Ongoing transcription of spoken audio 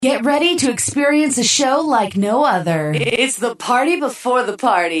Get ready to experience a show like no other. It's the party before the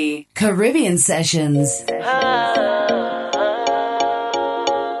party. Caribbean Sessions.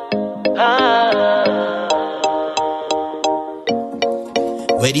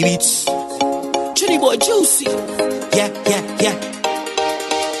 Where the beats? Chili boy juicy. Yeah.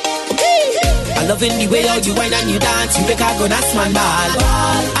 I love in the way how you whine and you dance. You make a go dance man ball.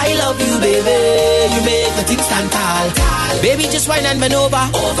 I love you, baby. You make the thing stand tall. Baby, just whine and bend over.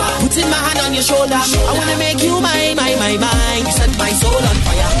 Putting my hand on your shoulder. I wanna make you mine. You set my soul on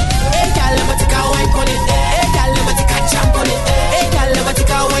fire. Hey, girl, let me take a wine on it. Hey, girl, let me take a jump on it. Hey, girl, let me take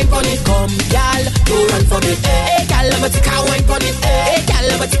a wine on it. Come, girl, don't run from it. Hey, girl, let me take a wine on it. Hey, girl,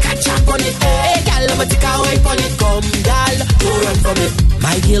 let me take a jump on it. Hey, girl, let me take a wine on it. Come, girl, don't run from it.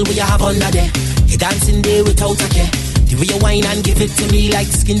 My girl, what you have under there? You dancing there without a care. The way you whine and give it to me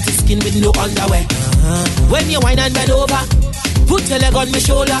like skin to skin with no underwear. When you whine and bend over, put your leg on my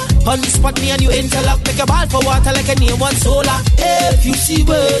shoulder. On the spot me and you interlock. Make a ball for water like a name one solar. If you see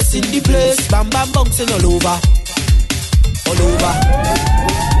worse in the place, bam bam bouncing all over.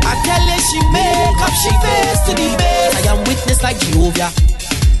 I tell her she make up, she face to the base. I am witness like Jehovah.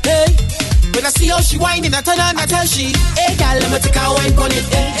 Hey, when I see how she whining, I turn on, I tell she, hey girl, let me take a wine on it.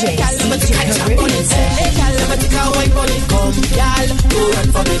 Hey girl, let me take a jump on it. Hey girl, let me take a wine on it. Come, girl, don't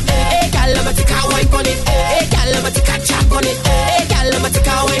run from it. Hey girl, let me take a wine on it. Hey girl, let me take a jump on it. Hey girl, let me take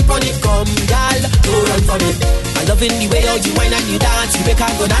a wine on it. Come, girl, don't run from it. I love in the way how you whine and you dance. You make a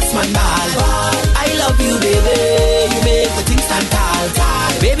go dance man ball. I love you, baby. You make the thing stand tall.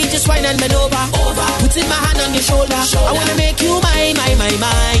 Baby, just whine and bend over. Putting my hand on your shoulder. I wanna make you mine.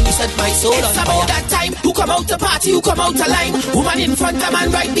 You set my soul on fire. It's about that time. Who come out to party? Who come out to line? Woman in front, a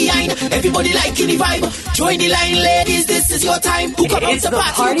man right behind. Everybody liking the vibe. Join the line, ladies. This is your time. Who come out to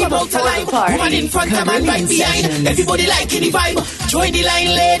party? Who come out to line? Woman in front, a man right behind. Everybody liking the vibe. Join the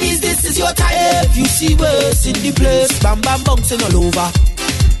line, ladies. This is your time. If you see worse in the place, bam bam bouncing all over.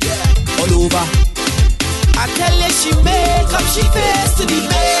 I tell her she make up, she face to the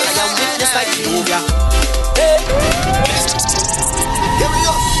base. I am witness like Jehovah. Hey. Here we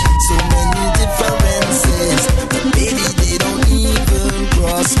go. So many differences, but baby they don't even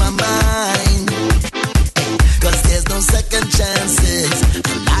cross my mind. Cause there's no second chances,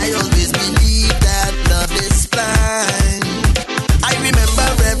 and I always believe that love is blind. I remember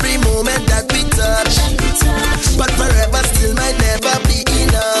every moment that we touch, but forever still might never be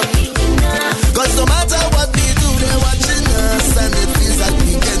enough. Cause no matter what we do, they're watching us, and it feels like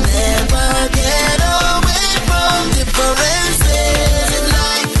we can never get away from differences in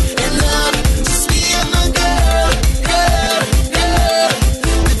life and love. Just me and my girl.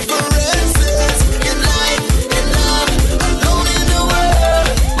 Differences in life and love, alone in the world.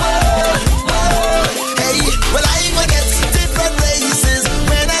 Hey, well I forget different races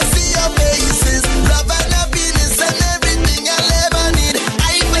when I see your faces. Love and happiness and everything I'll ever need.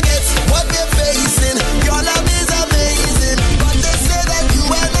 I forget what we're facing. Your love is amazing, but they say that you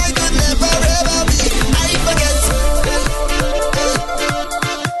and I could never ever be. I forget.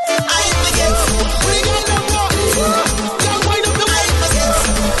 I forget. We got no more. Can't wind up the way. I forget.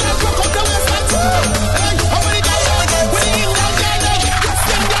 Can't rock up the west side. Hey, how many guys are there? We ain't down there.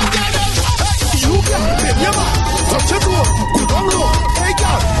 You got it, yeah man. Touch your door, go down low. Hey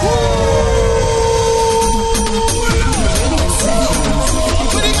girl.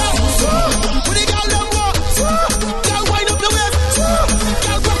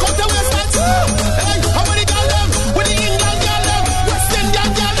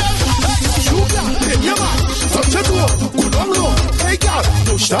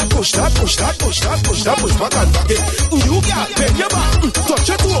 Push back and back it. You got bend your back, touch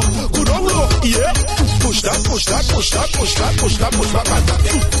your toe, go down low, yeah. Push that, back and back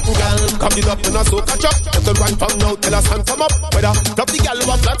it. Girl, come it up and I so catch up. Get the wine from now till the sun come up. Whether drop the girl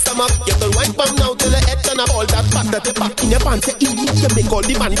who a flat stomach. Get the wine from now till the head turn up. All that fat that you pack in your pants, you make all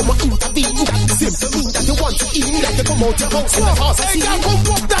the man come and intervene. That seems to mean that you want to eat, like you come out your house in the house. Hey girl, come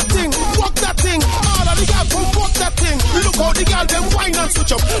walk that thing. All of the girl, come walk that thing. Look how the girl them wine and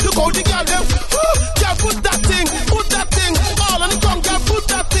switch up. Look how the girl them, girl put that thing. All of the tongue, girl put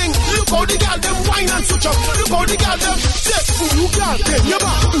that thing. Look how the girl them wine and switch up. Look how the girl them, you girl bend your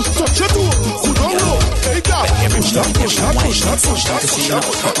back, touch your toe, go down low. Hey girl, push that. You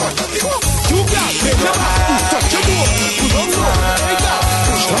girl bend your back, touch your toe, go down low. Hey girl,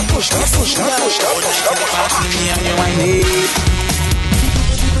 push that.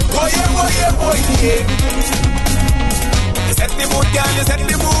 Boy, yeah. You set the mood, girl, you set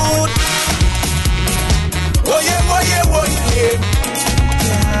the mood. Oh yeah.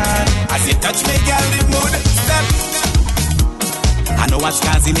 As you touch me, girl, the mood step. I know what's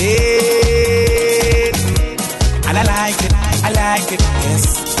causing it, and I like it, yes.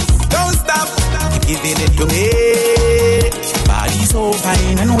 Don't stop, keep giving it to me. Body so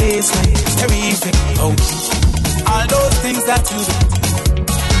fine and waistline terrific. Oh, all those things that you do,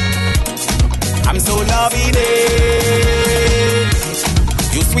 I'm so loving it.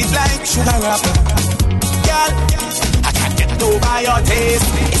 You sweet like sugar wrapper, girl. I can't get over your taste.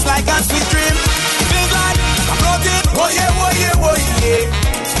 It's like a sweet dream. Feels like I'm floating. Oh yeah, oh yeah, oh yeah.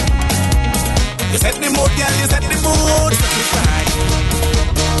 You set the mood, girl. You set the mood.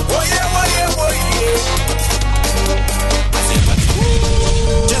 Oh yeah, oh yeah, oh yeah.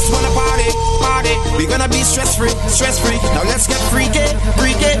 Just wanna party. We gonna be stress-free. Now let's get freaky.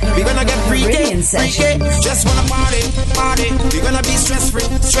 We gonna get freaky. Just wanna party. We gonna be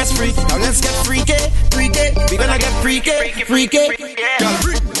stress-free. Now let's get freaky. We gonna get freaky. Girl,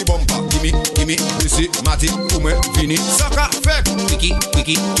 bring the bumper. Gimme, Missy, Matty, Ume, Vini, Saka, Fek,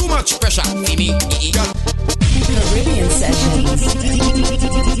 Wiki, too much pressure. Gimme, girl. Caribbean Sessions.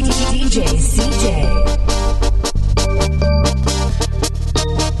 DJ CJ.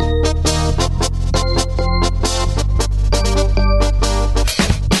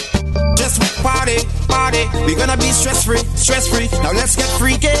 Party, we gonna be stress-free. Now let's get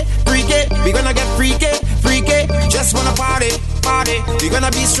freaky. We gonna get freaky. Just wanna party. We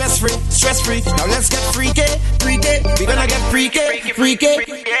gonna be stress-free. Now let's get freaky. We gonna get freaky.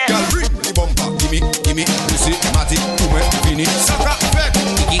 Girl, bring the bumper. Gimme, Missy, Matty, Ume, Vini, Saka, Fek,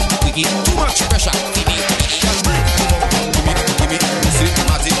 Wiki, too much pressure. Girl, bring the bumper. Gimme, Missy,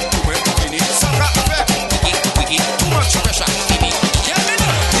 Matty, Ume, Vini, Saka, Fek, Wiki, too much pressure.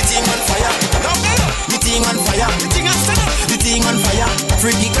 The thing on fire,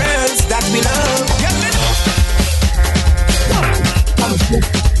 freaky girls that we love.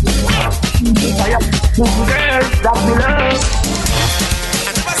 Girls that we love.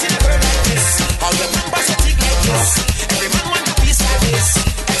 I never seen a girl like this. All the members are thick like this. Every man want a piece like this.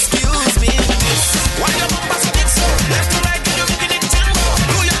 Excuse me, miss. Why your members are thick so? Left to right, you're looking in tango.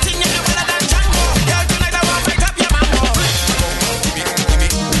 Do your thing and you're better than Django. Girl, tonight I want to pick up your mango. Gimme,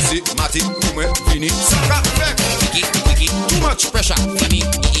 Missy, Matty, Ume, Vini, Saka, Fek, Wiki, too much pressure. Gimme,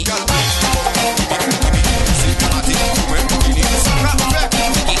 girl. Missy, Matty, Ume, Vini, Saka, Fek,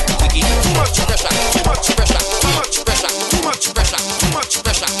 Wiki, too much pressure.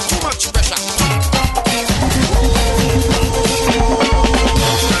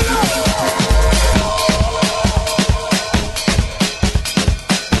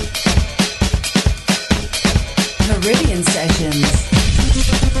 Caribbean Sessions.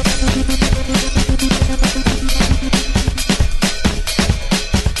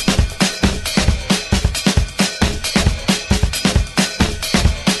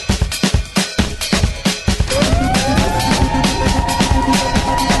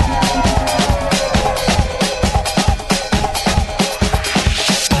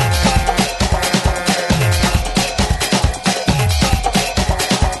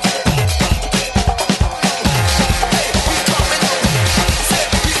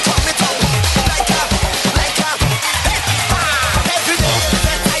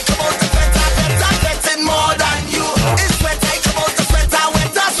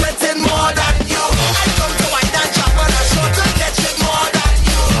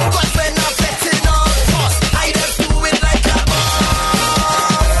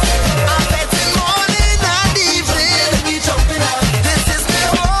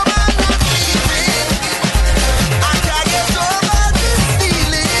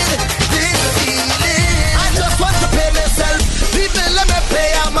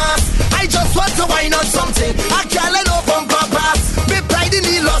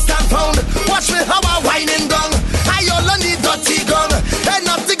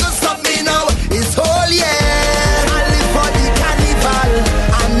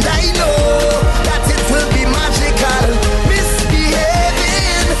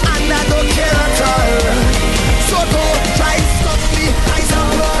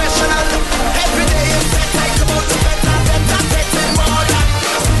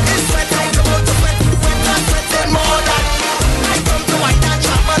 More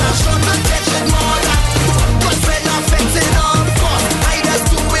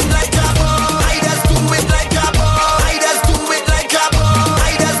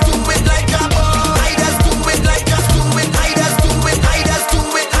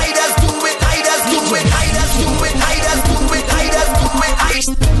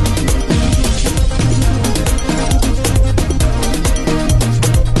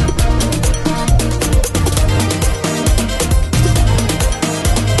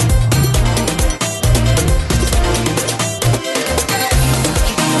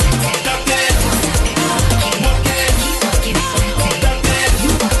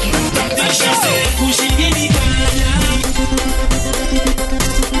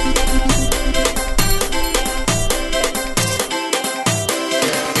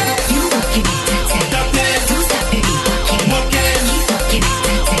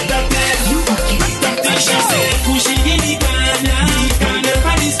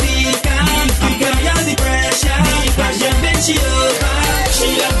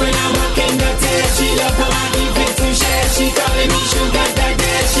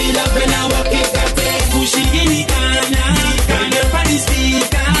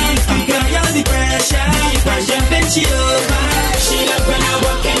shy, if I jump and she over. She love when I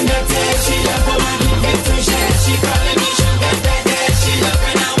walk in the tail. She love when I give it to share. She calling me sugar daddy. She love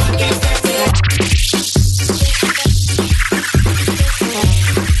when I walk in the tail.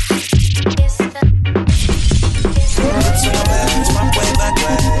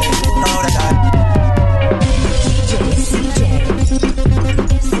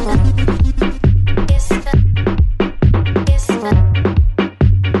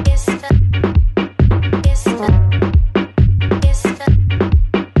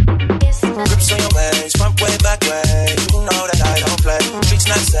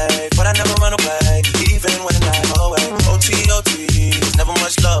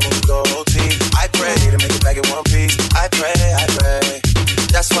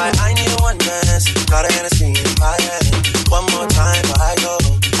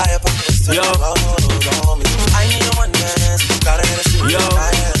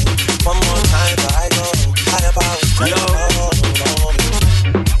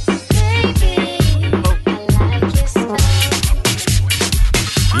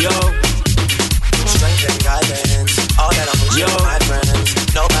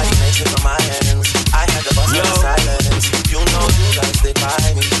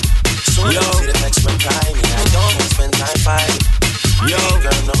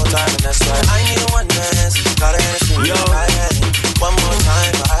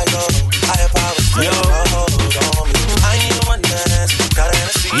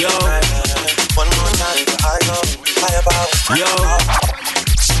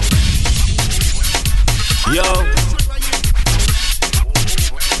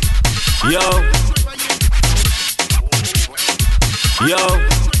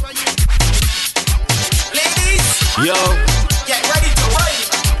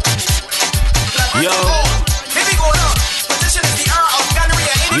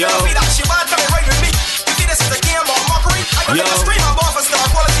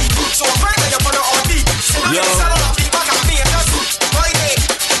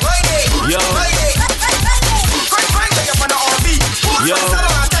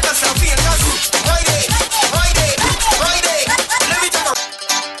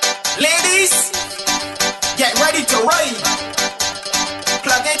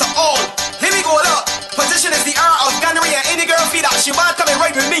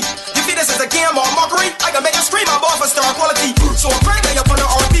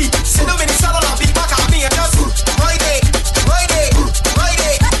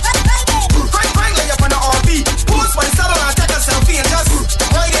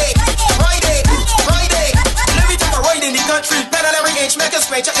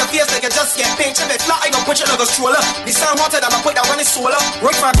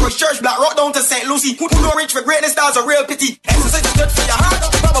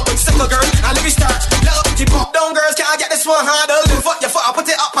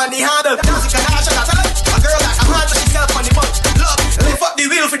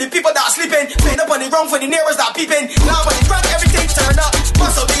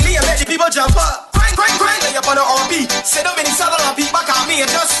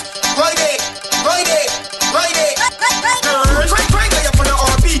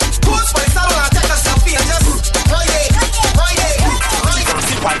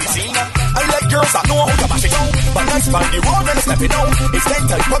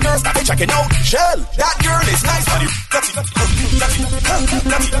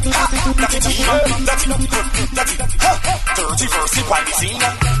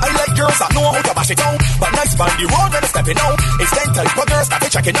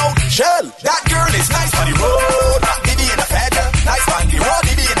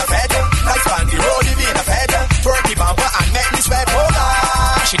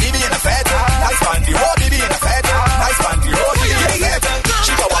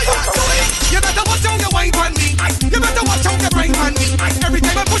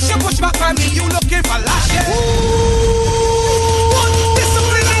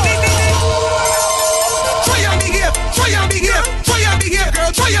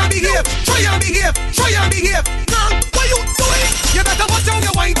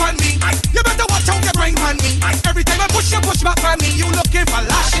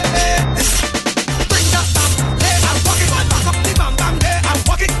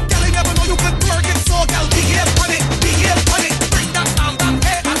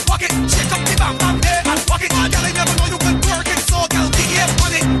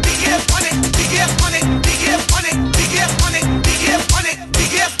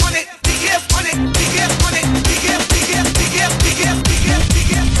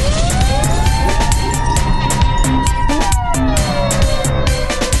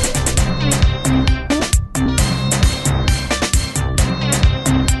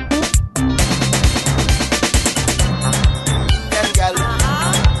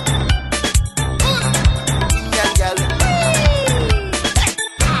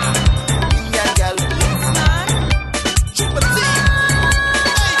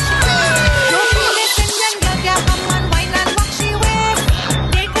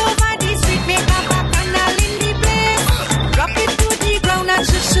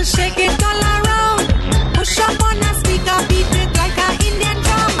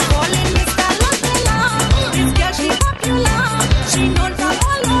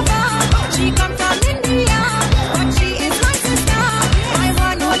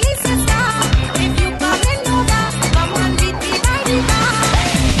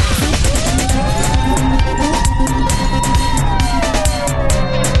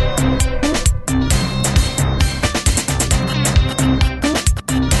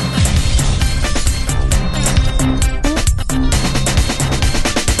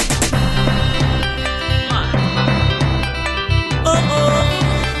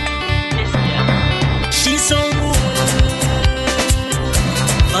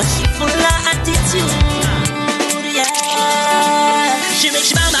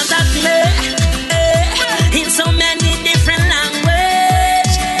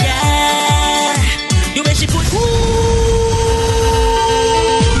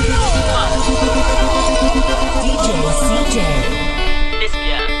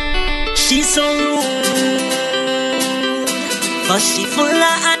 so rude, but she full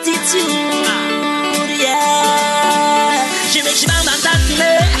of attitude. Yeah, she makes you bang bang talk to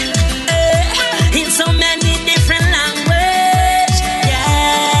me in so many different languages.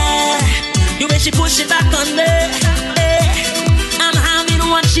 Yeah, the way she push it back on me, I'm having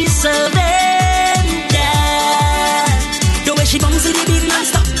what she's serving. Yeah, the way she bounce to the beat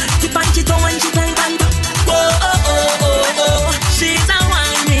non-stop, she punch it down when she climb on top. Whoa, oh, oh, oh, oh, she's a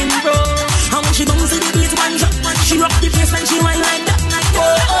whining bro. And when she bounce to the beat one drop, she rock the place when she whine like that. Whoa,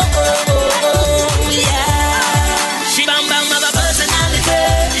 oh, oh, oh, oh, yeah. She bam bam have a personality,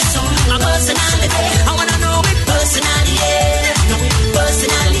 a personality. I wanna know it personality,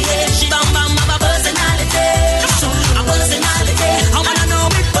 personality. She bam bam have a personality, a personality. I wanna know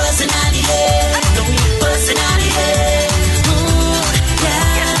it personality, personality.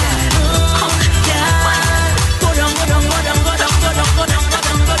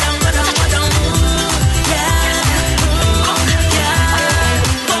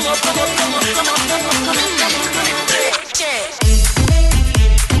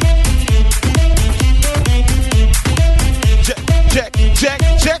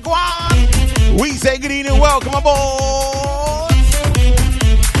 Check one. We say good evening, welcome aboard.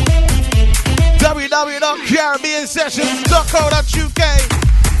 www.caribbeansessions.co.uk.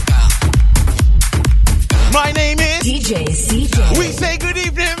 My name is DJ CJ. We say good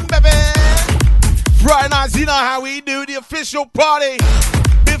evening, baby. Friday nights, you know how we do the official party.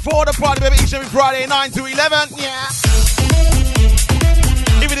 Before the party, baby, each and every Friday, 9 to 11. Yeah.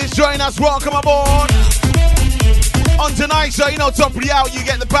 If it is joining us, welcome aboard. On tonight's show, you know, top of the hour, you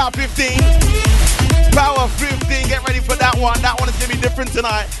get the Power 15. Power 15, get ready for that one. That one is going to be different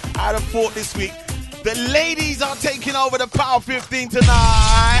tonight. Out of 4 this week. The ladies are taking over the Power 15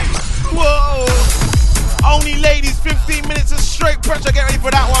 tonight. Whoa. Only ladies, 15 minutes of straight pressure. Get ready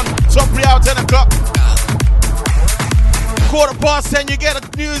for that one. Top of the hour, 10 o'clock. 10:15, you get the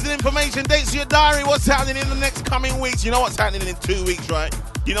news and information. Dates to your diary. What's happening in the next coming weeks. You know what's happening in 2 weeks, right?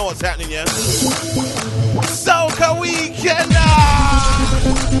 You know what's happening, yeah? Soca Weekend!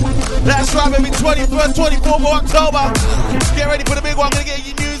 That's right, baby. 21st, 24th of October. Get ready for the big one. I'm going to get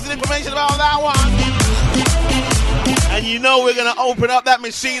you news and information about that one. And you know we're going to open up that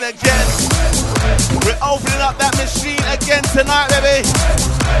machine again. We're opening up that machine again tonight, baby.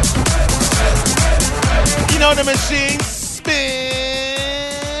 You know the machine.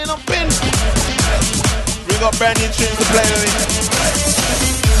 Spin up in. We got brand new tunes to play, baby.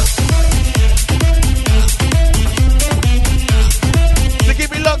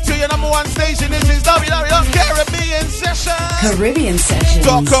 Keep it locked to your number one station. This is www.Caribbean Sessions. Caribbean Sessions.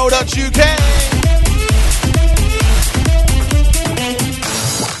 .co.uk.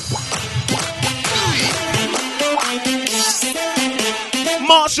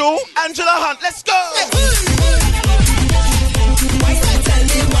 Marshall, Angela Hunt, let's go.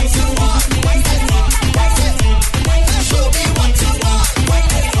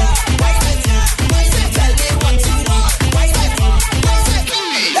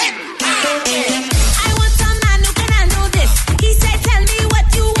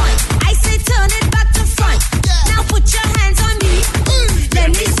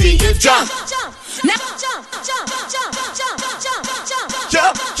 Jump, jump, now jump, jump, jump, jump, jump, jump,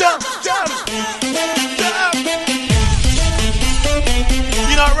 jump, jump, jump.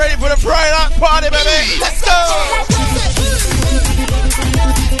 You're not ready for the Friday night party, baby? Let's go.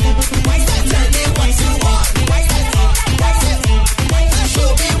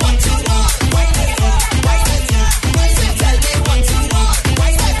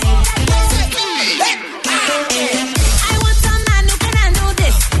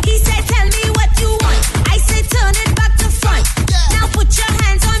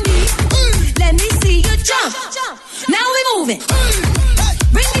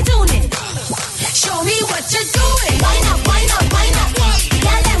 Bring me to it. Show me what you're doing. Wine up, wine up, wine up.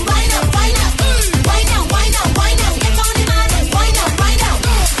 Girl, then wine up, wine up. Wine up, wine up, wine up. Get on the man and wine up, wine up.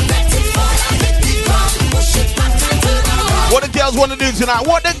 Let it fall and hit the ground. Push it back and turn around. What the girls want to do tonight?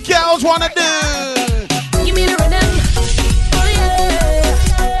 What the girls want to do? Give me the rhythm. Oh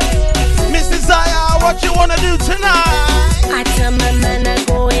yeah. Mr. Zaya, what you want to do tonight? I tell my man I'm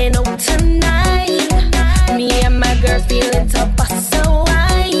going out tonight. Me and my girl feeling to bust a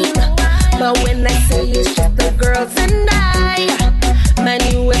wine. But when I say it's just the girls and I, man,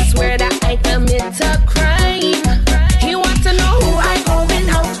 you will swear that I commit a crime. He wants to know who I going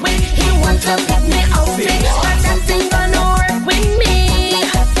out with. He wants to pick me out with. But that ain't gonna work with me.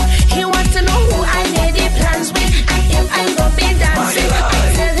 He wants to know who I made the plans with. And if I go be dancing, I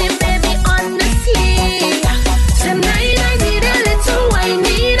tell him, baby, honestly, tonight I need a little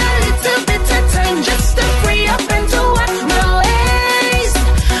whiny.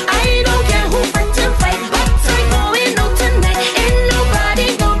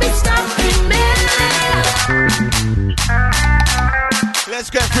 let's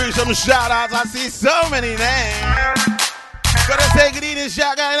get through some shout outs. I see so many names. Gotta say good evening,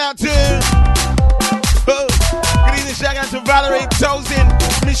 shout out to. Oh, good evening, shout out to Valerie Tozin,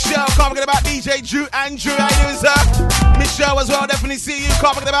 Michelle. Can't forget about DJ Drew, Andrew. How you doing, sir? Michelle as well, definitely see you.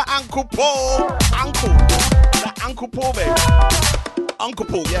 Can't forget about Uncle Paul. Uncle Paul, baby. Uncle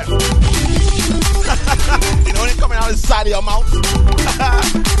Paul, yeah. You know when it's coming out the side of your mouth.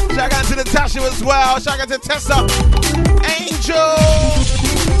 Shout out to Natasha as well. Shout out to Tessa. Angel.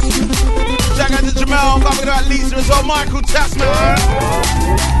 Shout out to Jamel. Can't forget about Lisa as well. Michael Tasman.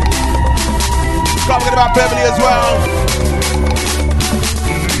 Can't forget about Beverly as well.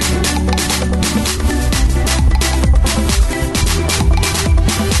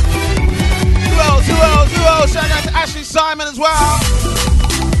 Who else? Shout out to Ashley Simon as well.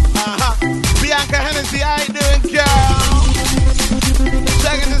 Bianca Hennessy, how you doing, girl?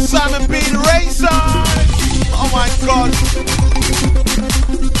 Shout out to Simon B. the Racer. Oh my God.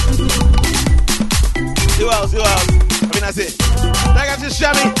 Who else? I mean, that's it. Shout out to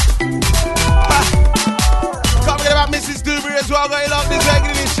Shammy. Can't forget about Mrs. Dewberry as well. Got you locked this way.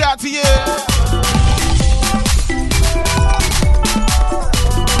 Giving a shout to you.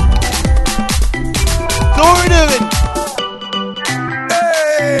 So what are we doing?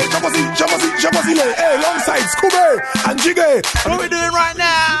 Hey, Jamazile, hey, alongside Scooby and Jiggy. What are we doing right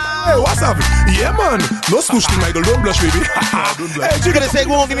now? Hey, what's up? Yeah, man. No squish thing, Michael. Don't blush, baby. Hey, Jiggy, gonna say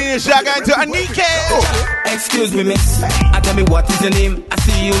walking in the shotgun to Anike. Oh. Excuse me, miss. Tell me what is your name? I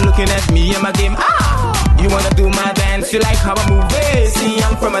see you looking at me in my game. You wanna do my dance? You like how I move it? See,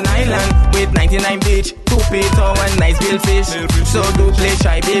 I'm from an island with 99 beach, 2 peto and nice grilled fish. So do play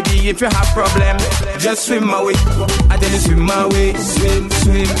shy, baby. If you have problem, just swim my way. I tell you swim my way, swim.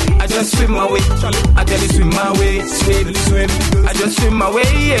 I just swim my way. I tell you swim my way, swim. I just swim my way,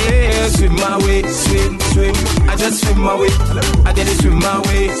 yeah. Swim my way, swim. I just swim my way. I tell you swim my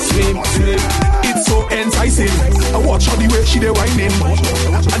way, swim. It's so enticing. I watch how the way she dey whining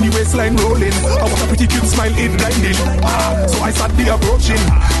and the waistline rolling. I want a pretty cute smile, it blinding. So I start the approaching.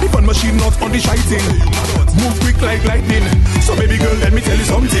 The fun machine not on the shiting. Move quick like lightning. So baby girl, let me tell you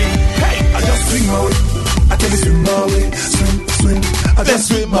something. Hey, I just swing my way. I tell you swim my way, swim. I just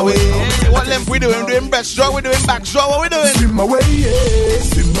swim my way. What length we doing? We're doing breaststroke, we're doing backstroke. What we doing? Swim my way, yeah.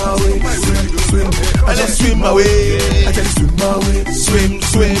 Swim my way, swim. I just swim my way. I tell you swim my way, swim.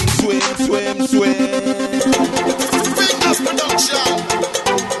 Fingers production.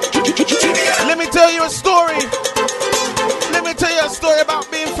 Let me tell you a story. Let me tell you a story about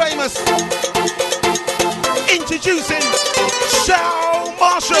being famous. Introducing Shao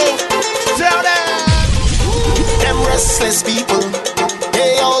Marshall. Tell them. Them restless people,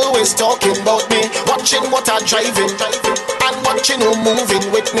 they always talking about me. Watching what I'm driving and watching who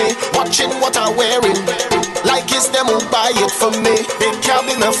moving with me. Watching what I'm wearing, like it's them who buy it for me. They can't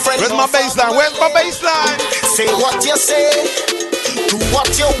be my friend. Where's my baseline? Where's my baseline? Say what you say, do what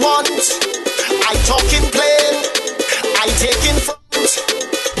you want. I talking plain, I taking front.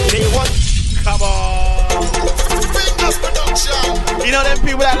 They want. Come on. Fingers production. You know them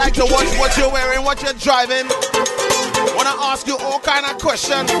people that like to watch what you're wearing, what you're driving. Wanna ask you all kind of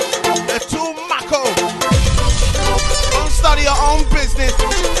questions. They're too macko. Don't study your own business.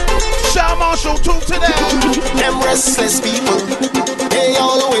 Shao Marshall, talk to them. Them restless people, they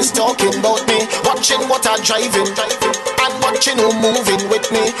always talking about me. Watching what I'm driving and watching who moving with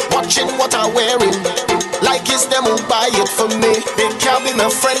me. Watching what I'm wearing, like it's them who buy it for me. They can't be my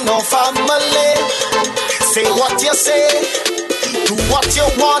friend or family. Say what you say, do what you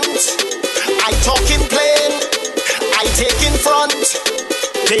want. I talking plain, I taking front.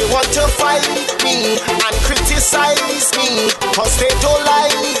 They want to fight me and criticize me, cause they don't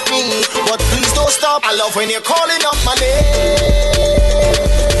like me. But please don't stop. I love when you're calling up my name,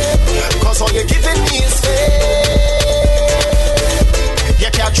 cause all you're giving me is fame. You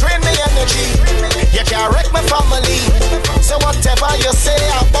can't drain my energy, you can't wreck my family. So whatever you say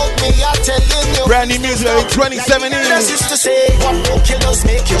about me, I'm telling you. Brand new music in 2017. Just used to say, what more killers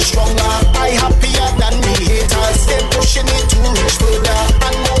make you stronger. I happier than me haters. They pushing me to reach further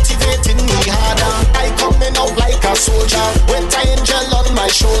and motivating me harder. I coming out like a soldier with an angel on my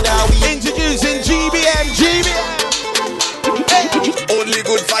shoulder. We Introducing GBM. Only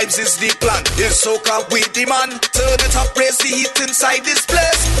good vibes is the plan. It's soca with the man. Turn it up, raise the heat inside this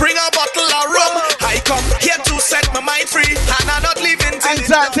place. Bring a bottle of rum. I come here to set my mind free, and I'm not leaving till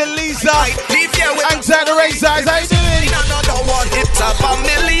Thanks out to Lisa. Leave here with Thanks out to Ray Size. How you doing? another one. It's a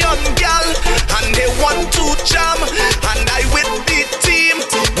million gal, and they want to jam. And I with the team,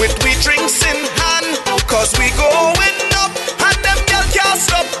 with we drinks in hand, cause we going up, and them gal can't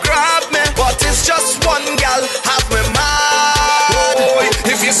stop grab me. But it's just one gal, have me mad. Boy,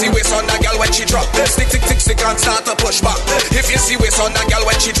 see waist on that girl when she drop, stick, tick, tick, stick and start to push back. If you see waist on that girl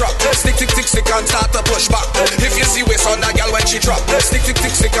when she drop, stick, tick, tick, stick and start to push back. If you see waist on that girl when she drop, stick, tick, tick,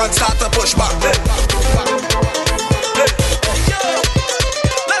 stick and start to push back.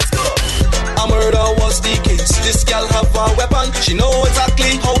 A murder was the case. This girl have a weapon. She know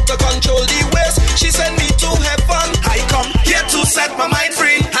exactly how to control the waist. She send me to heaven. I come here to set my mind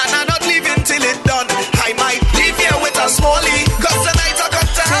free, and I'm not leaving till it done. I might leave here with a smallie, cause tonight I got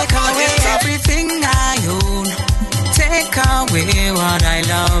to have fun. Take away everything I own. Take away what I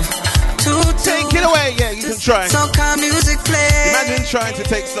love. Take it away, yeah, you can try. Soca music play. Imagine trying to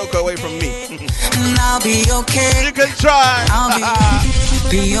take soca away from me. And I'll be okay. You can try. I'll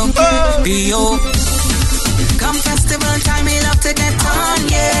be okay. Be okay. Come festival time, we love to get on,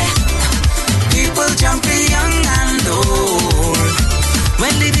 yeah. People jumping young and old.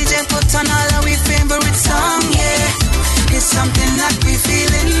 When the DJ put on all our favorite song, yeah. It's something that we feel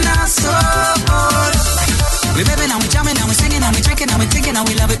in our soul. We baby and we jamming and we singing and we drinking and we thinking and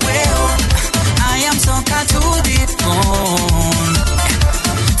we love it well. I am soca to the bone.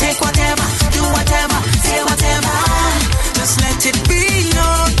 Take whatever, do whatever, say whatever. Just let it be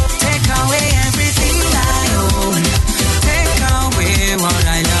known. Take away everything I own. Take away what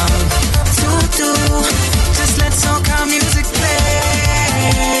I love to do. Just let soca music play.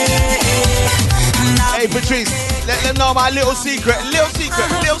 Hey Patrice, let them know my little secret. Little secret.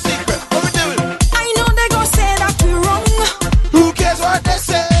 What we doing? Say that we wrong. Who cares what they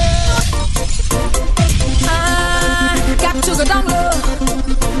say? Got to go down low.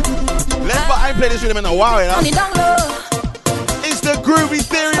 I ain't played this rhythm in a while, you know? Down low. It's the groovy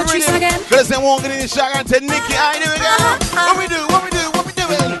theory rhythm. Cause they won't get in the shotgun to Nikki. I do it again. What we doing?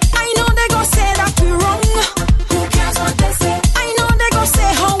 I know they gon' say that we wrong. Who cares what they say? I know they gon'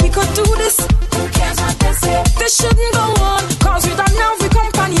 say how we could do this. Who cares what they say? This shouldn't go on, cause we don't know we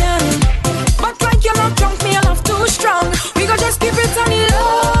companion. But like you're not drunk, me, I love too strong. We gon' just keep it on the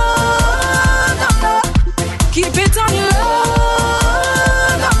low. Keep it on the low.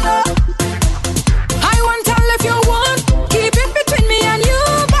 I won't tell if you want. Keep it between me and you,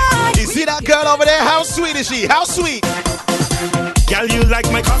 boy. You see that girl over there? How sweet is she? How sweet? Girl, you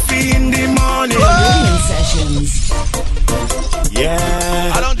like my coffee in the morning. Sessions.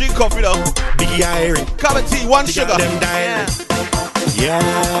 Yeah. I don't drink coffee though. Biggie Irie. Cup of tea, one sugar. Yeah.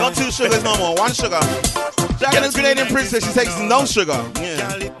 Not 2 sugars no more, 1 sugar. Jagged and Grenadian princess, she takes no sugar.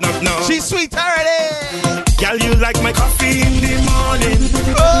 Yeah. No. She's sweet already. Girl, you like my coffee in the morning.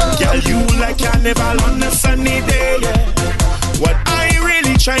 Girl, you like carnival on a sunny day. Yeah. What I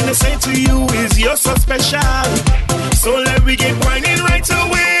really trying to say to you is you're so special. So let me get whining right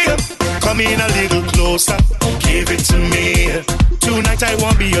away. Come in a little closer, give it to me. Tonight I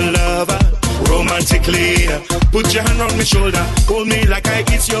won't be your lover, romantically. Put your hand on my shoulder, hold me like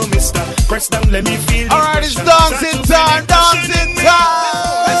it's your mister. Press down, let me feel. Alright, it's dancing time, dancing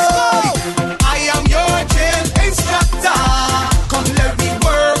time. Let's go. I am your gym instructor. Come let me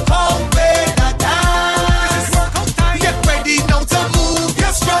work out with the dance. Get ready now to move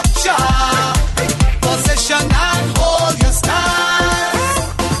your structure. Position and hold your stance.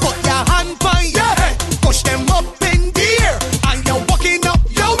 Put your hand by your head, push them up in the air, and you're walking up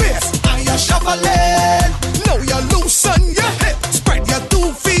your waist, and you're shuffling. Now you loosen your hip, spread your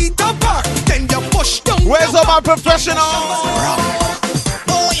 2 feet apart, then you push down. Where's all my professionals?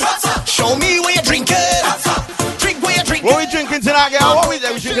 Show me where you're drinking. Drink where you're drinking. What we drinking tonight, girl? What we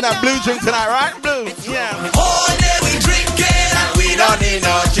drinking that blue drink tonight, right? Blue, yeah. All day we drinking and we don't need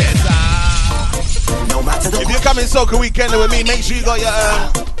no chaser. No matter the If you're coming soca weekend with me, make sure you got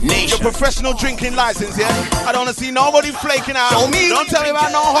your professional drinking license, yeah? I don't want to see nobody flaking out. Don't tell me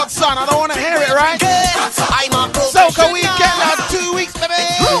about no hot sun. I don't want to hear it, right? I'm a Soca weekend, 2 weeks, baby.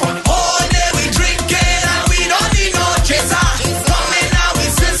 All day we drinking and we don't need no chaser. Coming out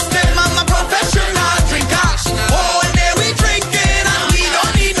with system, I'm a professional drinker. All day we drinking and we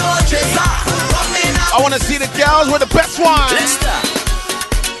don't need no chaser. Coming out. I want to see the girls with the best wine. Let's start.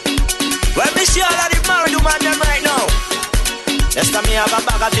 Well, me see all of the married women them right now. Yes, me have a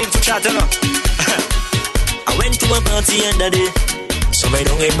bag of things to chat, you know. I went to a party the other day, so I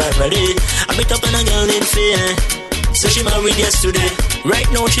don't get back ready. I met up on a girl named Faye, so she married yesterday. Right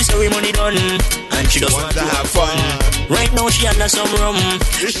now she say we money done, and she just want to have fun. Right now she under some rum.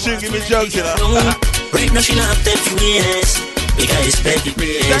 This shit give me jokes, you know. Right now she not have 10 years, because it's baby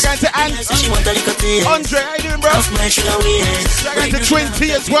praise. So she want a little taste. Andre, how you doing, bro? Off my sugar waist. Right to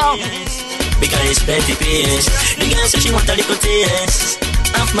 20 as well. Because it's petty pace. The girl said she want a little taste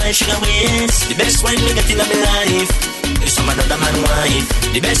of my sugar waist. The best wine me get in my life is some another man wife.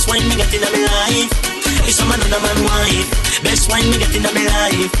 The best wine me get in my life It's some another man wife. Best wine me get in my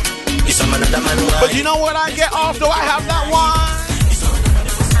life. It's some another man wife. But you know what I get off though? I have that one.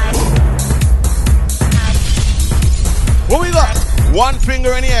 What we got? One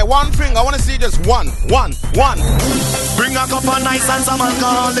finger in the air, one finger. I want to see just one. Bring a cup of nice and some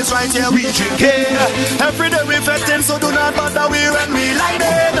alcohol. It's right here we drink it. Every day we fetting, so do not bother we when we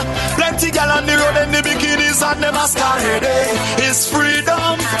lighting. Plenty gal on the road in the bikinis and the masquerade. It's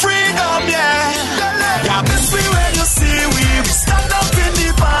freedom, yeah. Yeah, this we when you see we stand up in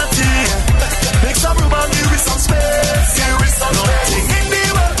the party. Make some room and give me some space. Give me some nothing in the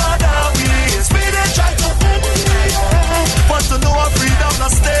world but that we speed and try to want to know our freedom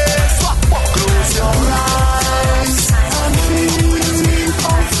not stays. Close your eyes and feel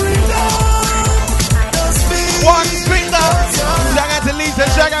our freedom. Just feel one finger. Shout out to Lisa,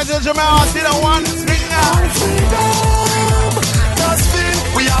 shout out to Jamal. See the one finger. Freedom. Just feel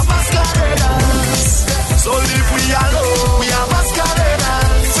we are masqueraders. So if we are low, we are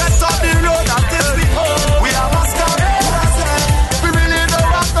masqueraders. Set up the road and tell we are masqueraders. We really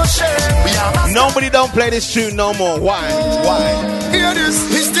don't have no shame. We are masqueraders. Nobody don't play this tune no more. Why? Hear this.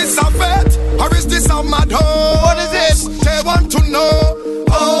 Is this a bet or is this a mad hoe? What is it? They want to know.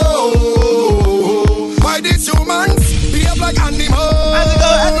 Oh, why these humans behave like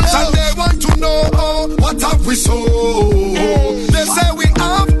animals? And they want to know what have we sold. They say we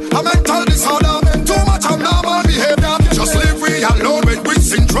have a mental disorder. Too much abnormal behavior. Just leave we alone with which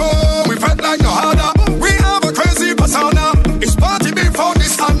syndrome. We felt like no harder. We have a crazy persona. It's party before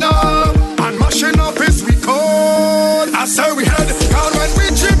this honor. And mashing up is we call. I say we had gone when we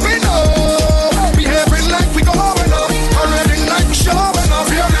tripping up. Behaving like we going up. Parading like we showing up.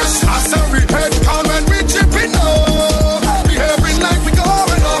 I say we had gone when we tripping up. Behaving like we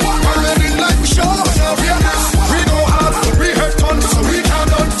going up. Parading like we showing up. We go hard, we have tons, so we can't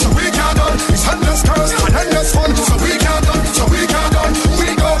done, so we can't done. It's endless curse and endless fun, so we can't done, so we can't done.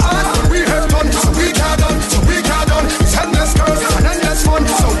 We go hard, we have tons, so we can't done, so we can't done. It's endless curse and endless fun,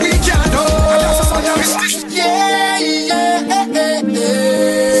 so we can't done.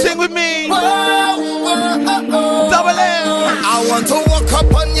 Sing with me. Double M. I want to walk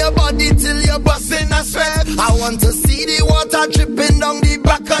up on your body till you're busting a sweat. I want to see the water dripping down the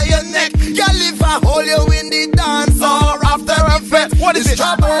back of your neck. Girl, if I hold you in the dance or after a fet, What is it?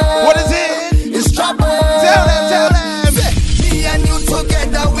 Trouble. What is it? It's trouble. Tell them. Me and you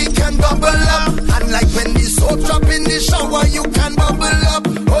together we can bubble up. And like when the soap drop in the shower, you can bubble up.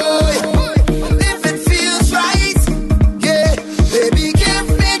 Oh, if it feels right, yeah, baby, give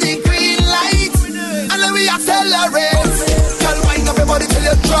me the green light. And let me accelerate. Girl, wind up your body till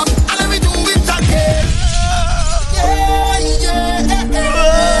you drop. And let me do it again.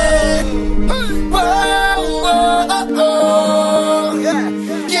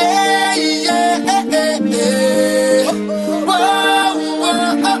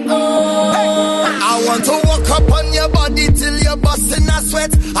 I want to walk up on your body till you're busting a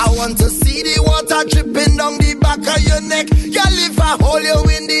sweat. I want to see the water dripping down the back of your neck. Girl, if I hold you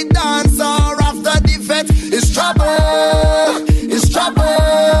in the dance or after the fet, it's trouble. It's trouble.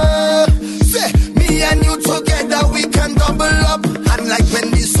 Say, me and you together we can double up. And like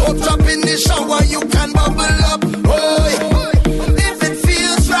when the soap drop in the shower, you can bubble up. Oh, if it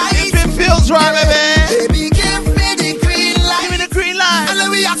feels right. If it feels right, baby. Baby, give me the green light. Give me the green light. And let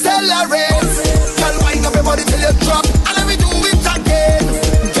me accelerate. Girl, wind up your body till you drop. And let me do it again.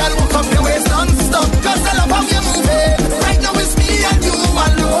 Girl, walk up your waist non-stop. Cause I love how you move it. Right now it's me and you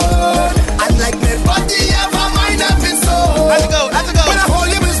alone. And like my body ever mind up its soul. Let's go. When I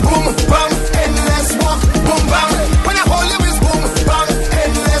hold you is boom, bam, endless walk, boom, bam. When I hold you is boom, bam,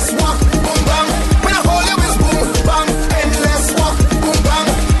 endless walk, boom, bam. When I hold you is boom, bam, endless walk, boom, bam.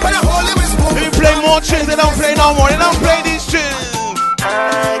 When I hold you is boom. They play more tunes, they don't play no more. They don't play these tunes.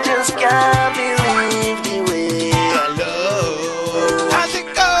 I just can't believe the way I love. How's it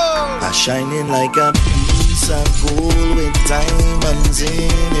go? I'm shining like a piece of gold with diamonds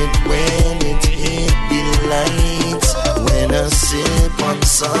in it when it hit the lights. When I sip on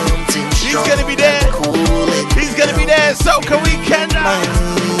something He's strong gonna be there. and cool, He's gonna be there. So can we can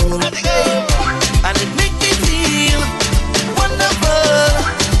and it make me feel wonderful.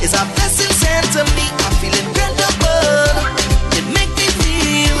 It's a blessing sent to me. I feel incredible. It make me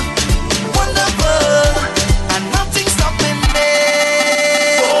feel wonderful, and nothing's stopping me.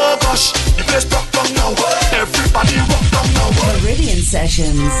 Oh gosh, the place rock down now. Everybody rock down now. Caribbean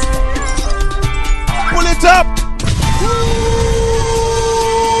Sessions. pull it up.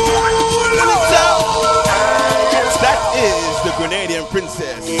 That is the Grenadian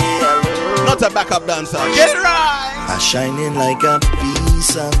princess. Not a backup dancer. Get it right. I shining like a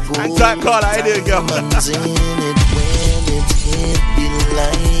piece of gold. And type call, I did go. Diamonds in it when it hit the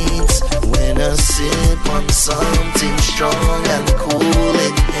lights. When I sip on something strong and cool,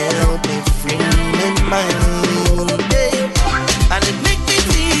 it help me free in my mind. And it make me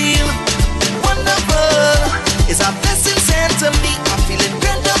feel wonderful. It's a blessing sent to me. I feel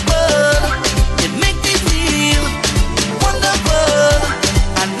incredible. It make me feel wonderful.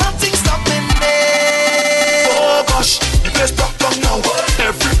 And nothing stopping me. Oh gosh, the place rock down now.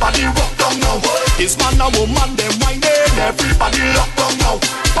 Everybody rock down now. It's man and woman, them whining. Everybody rock down now.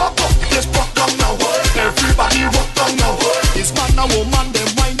 Pop up, the place rock down now. Everybody rock down now. It's man and woman, them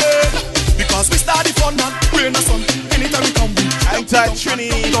whining. Because we start the fun and rain and sun. Anytime we come, I'm tight, Trini.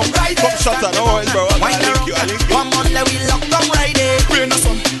 Come shut up, no worries, bro. I link you. One Monday we lock down Friday. Rain and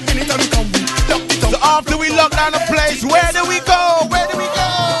sun. Anytime we come, lock it down. So after we lock down the place, where do we go? Where do we go?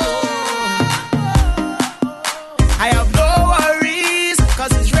 I have no worries,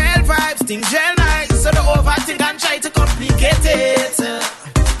 cause it's real vibes, things real nice. So don't overthink and try to complicate it.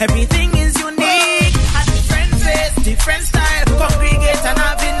 Everything is unique, a different face, different style. Congregate and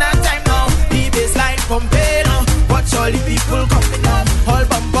having a time now. The baseline pumping, watch all the people coming up. All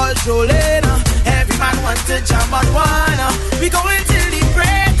bumbles rolling, every man wants to jam on one. We going till the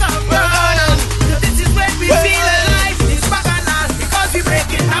break of dawn. This is when we feel alive. It's bacchanal because we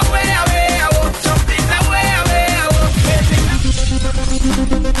breaking away, jumping away,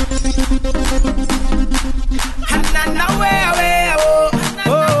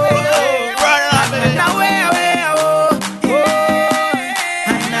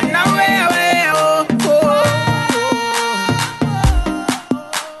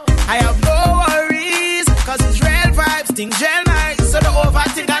 I have no worries, cause it's real vibes, things real nice. So don't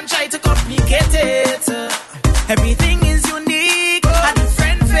overthink and try to complicate it. Everything is unique, a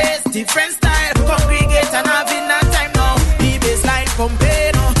different face, different style. Congregate and having a time now. The baseline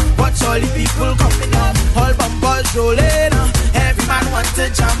pumping, watch all the people coming up. All bumbles rolling, every man wants to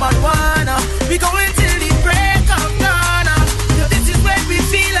jam on one. We going till the break of dawn. This is when we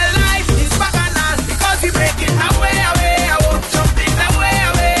feel alive. It's bacchanal because we breaking away, jumping away,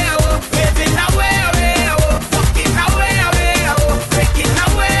 waving away, walking away, breaking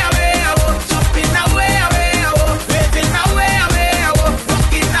away, jumping away, waving away,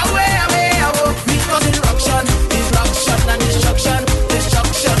 walking away. We cause disruption and destruction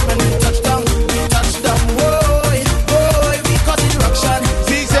when we touch down, boy, we cause disruption.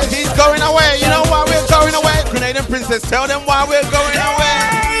 He says he's going away. You know why we're going away? Grenadian Princess, tell them why we're going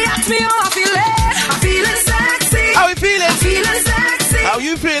away. Ask me how I feel it. I'm feeling sexy. How we feeling? I'm feeling sexy. How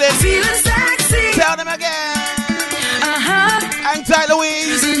you feeling? Feeling sexy. Tell them again. Hang tight,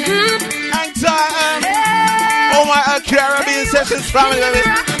 Louise. Hang tight. Oh my Caribbean Sessions family, baby.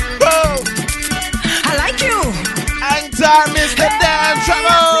 Whoa. I like you. Hang tight, Mr. Damn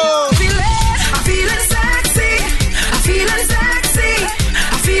Trouble. I'm feeling sexy. I'm feeling sexy.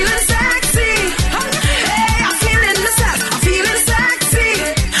 I'm feeling sexy. Hey, I'm feeling myself. I'm feeling sexy.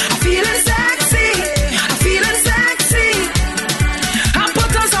 I'm feeling sexy. I'm feeling sexy. I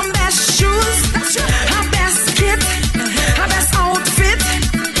put on some best shoes, our best kit, our best outfit.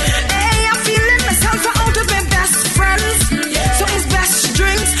 Hey, I'm feeling myself out of my best friends. So it's best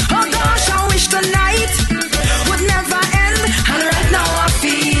drinks. Oh gosh, I wish tonight would never end. And right now I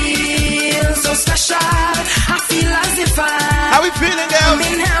feel so special. I feel as if How we feeling, girls?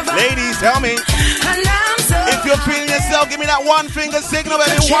 Ladies, tell me. And I'm so if you're feeling yourself, give me that one finger signal,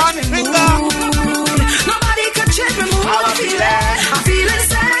 baby. One finger. Nobody can change me mood. I'm feeling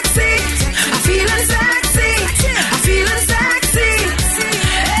sexy. I'm feeling sexy. I'm feeling sexy.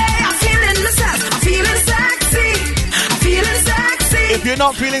 Hey, I'm feeling myself. I'm feeling sexy. I'm feeling sexy. If you're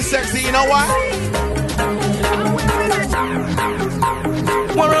not feeling sexy, you know why?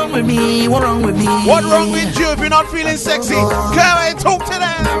 What wrong with me? What wrong with me? What wrong with you if you're not feeling sexy? Come and talk to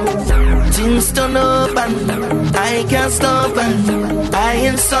them. Things turn up and I can't stop and I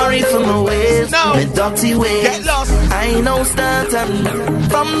ain't sorry for my ways. No. My dirty ways. Get lost. I know starting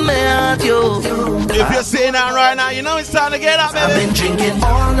from my heart, yo. If you're sitting down right now, you know it's time to get up, baby. I've been drinking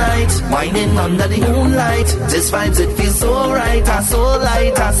all night, whining under the moonlight. This vibes, it feels so right. I so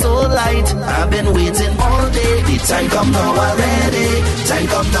light, I so light. I've been waiting all day. The time come now already. Time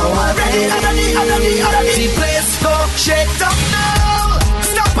come now already. The place go shake down now.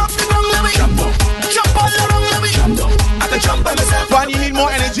 Stop up the ground, let me jump up. Jump all around, let me jump up. I can jump by myself. Why do you need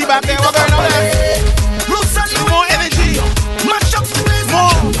more energy back there? What's going on there? More energy. Mash up the place.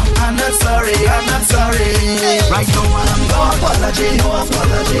 More. I'm not sorry, I'm not sorry. Right now I'm no apology. no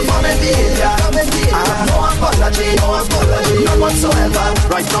apology for my behavior. No apology, none whatsoever.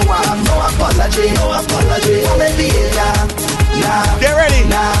 Right now I have no apology for my behavior. Nah. Get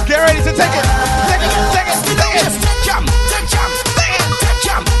ready to take it. Take it. Take jump.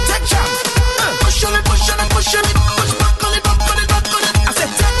 Push on it, push back on it. I said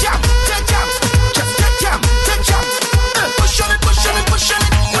take jump. Just take jump. Push on it, push back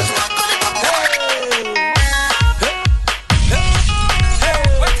on it.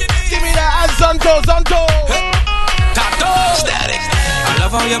 Give me that Zonto. Static. I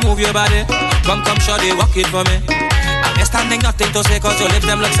love how you move your body. Come, shorty, walk it for me. I'm standing nothing to say, cause your lips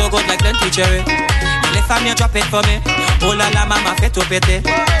them look so good like plenty cherry. You lift and you drop it for me. Oh la la, mama, fit to pity.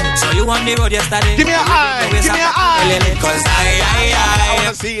 So you on the road yesterday. Give me an eye. Cause I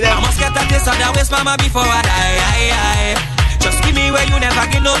must get a taste of the waist, mama, before I die. Just give me where you never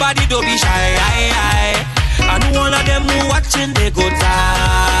give nobody, don't be shy. I know all of them who watching, they go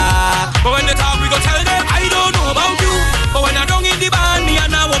talk. But when they talk, we go tell them, I don't know about you. But when I don't in the band, me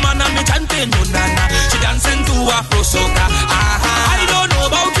and a woman and me chanting, no nana. She dancing to Afro soca. I don't know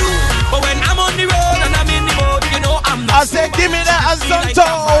about you. But when I'm on the road and I'm in the boat, you know I'm not. I said, give me that Azonto.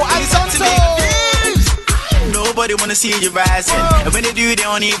 Nobody wanna see you rising, and when they do, they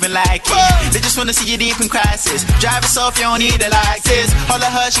don't even like it. They just wanna see you deep in crisis. Drive us off, you don't need a license. All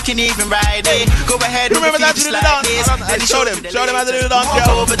of her, she can even ride it. Go ahead, remember that to do the dance. Show them how to do the dance.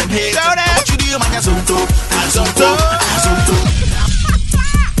 Show them. What you do, man? Azonto.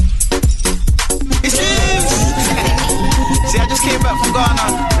 It's see, I just came back from Ghana,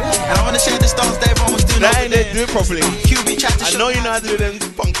 and I wanna share this dance that everyone was doing. That ain't they do it properly. I know you know how to do them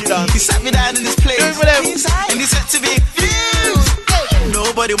funky dance. He sat me down in this place, do it for them. And he said to me, fuse.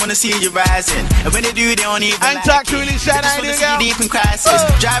 Nobody wanna see you rising, and when they do, they don't even like it. Really shine, they just wanna see you deep in crisis.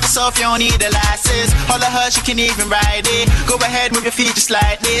 Drive us off, you don't need a license. All of her, she can even ride it. Go ahead, move your feet just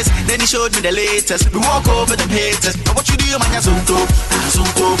like this. Then he showed me the latest. We walk over the haters. Now what you do, man? Azonto.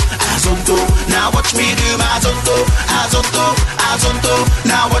 Now watch me do my Azonto.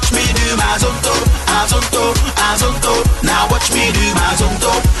 Now watch me do my Azonto. Now watch me do my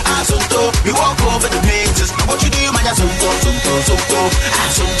Azonto. We walk over the haters. Now what you do, man? Azonto.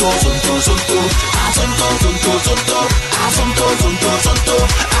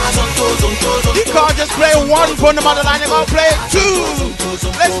 You can't just play one from the motherline, you gotta play two.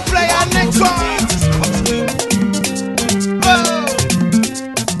 Let's play our next one.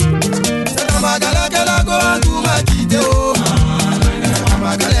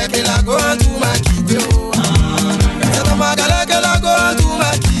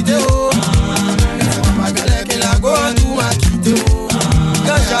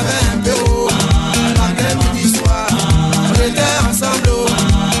 Quand j'avais un peu haut, malgré midi soir, on était ensemble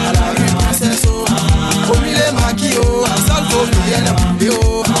à la rue Princesse, au milieu maquillot, à salle pour payer la poupée.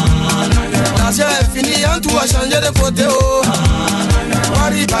 L'argent est fini, en tout a changé de côté.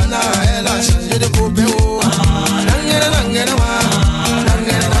 Maribana, elle a changé de côté.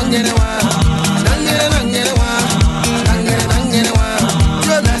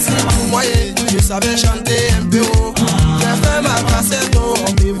 Dieu merci pour moi, je savais chanter un peu haut. J'ai fait ma cassette, on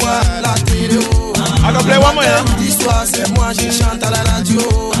peut voir la télé. I can play one more, yeah? L'histoire, c'est moi, je chante à la radio.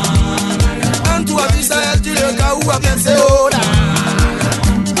 Quand tu as vu ça, elle dit le gars où a pensé.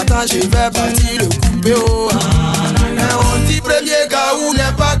 Attends, je vais partir le couper. On dit premier gars où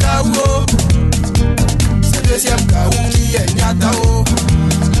n'est pas gars où. C'est deuxième gars où qui est Nyatao.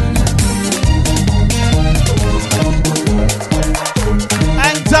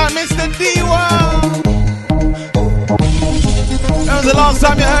 And Mr. D1. That was the last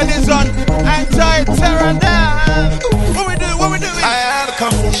time you heard this one. Anti-terror down. What we do? I have a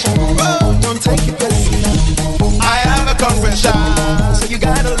confession. Oh, don't take it personal. I have a confession. So you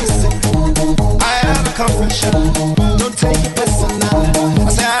gotta listen. I have a confession. Don't take it personal. I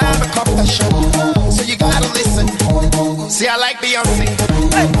say I have a confession. So you gotta listen. See, I like Beyonce,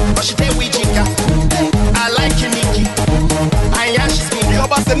 but she take we chica. I like Kiniki. I am she's me. Yo,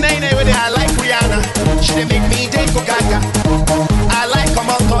 what's the name with it? I like Rihanna. She dey make me date for Gaga. I like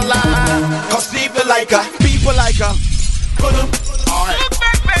Omotola, cause people like her. People like her. Alright.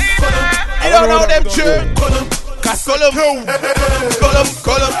 You don't know them tune. Call him.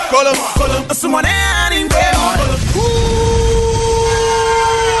 Someone in bed.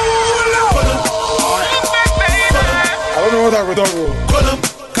 I don't know what that would do.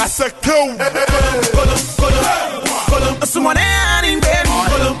 Someone in bed.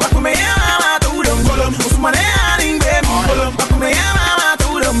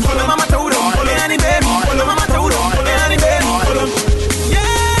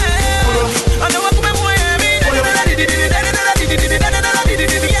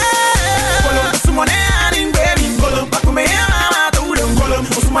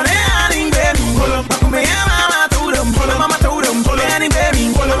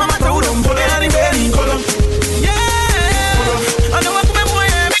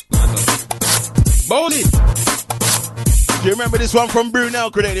 remember this one from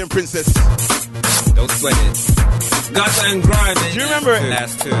Brunel, Canadian Princess? Don't sweat it. Gutter and grime. Do you remember it?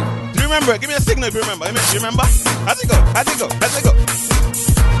 Last two. Do you remember it? Give me a signal if you remember. Do you remember? How's it go? How's it go? How's it go?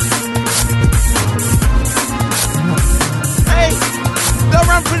 Hey, don't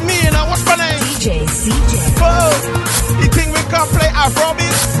run with me, you know. What's my name? DJ CJ. Whoa. You think we can play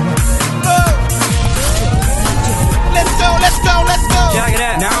Afrobeats? Whoa. Let's go, let's go, let's go. Check it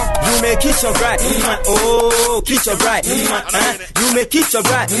out. Now you make it so bright. Oh, keep so bright. You make it so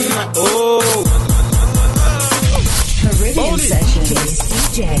bright. Oh. Caribbean Sessions.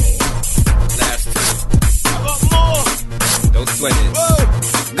 DJ. Last two. I got more. Don't sweat it.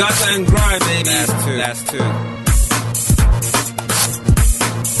 Whoa. Gutter and grime, baby. Last two. Last two.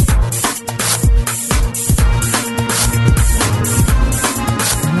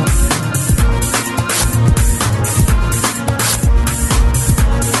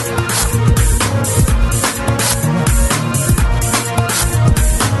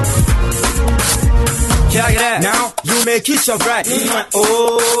 Now you make it so bright.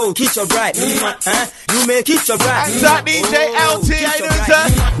 Oh, keep so bright. You make it so bright. That's that DJ LT, I do, sir.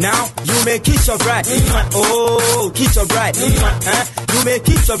 Now you make it so bright. Oh, keep so bright. You make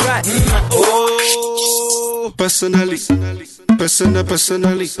it so bright. Oh, personally. Personally.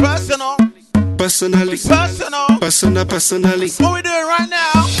 Personally. Personally. What we doing right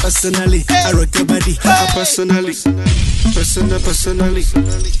now? Personally, hey. I rock your body. Hey. Personally. Personally.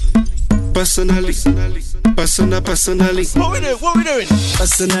 What we doing?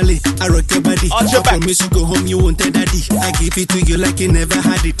 Personally, I rock your body. I promise you go home, you won't tell daddy. I give it to you like you never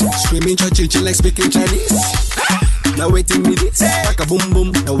had it. Screaming church like speaking Chinese. Now waiting me this, like a boom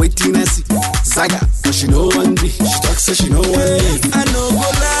boom. Now waiting I see Zaga, but she know one day. She talks so she know one day. I know go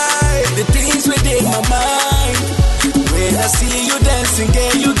lie, the things within my mind. When I see you dancing,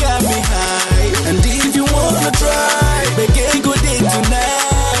 girl, you got me high. And if you wanna try, begin good day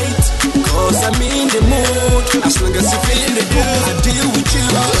tonight. Cause I'm in the mood. As long as you feel in the mood, I deal with you.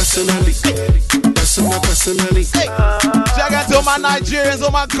 Personally. Shout out to all my Nigerians,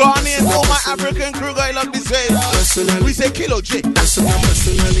 all my Ghanaians, all my African crew. I love this way. Personally. We say Kilo J.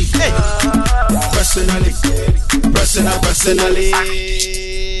 Personally. Hey. Personally.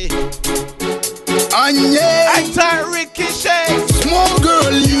 Anye. Anti-Ricochet. Small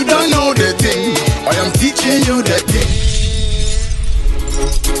girl, you don't know the thing. I am teaching you the thing.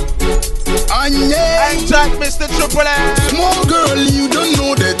 Anye. Anti Mr. Triple M. Small girl, you don't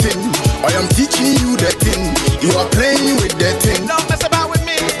know the thing. I am teaching you the thing. You are playing with the thing. Don't mess about with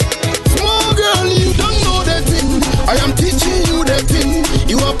me. Small girl, you don't know the thing. I am teaching you the thing.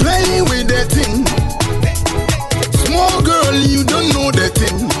 You are playing with the thing. Small girl, you don't know the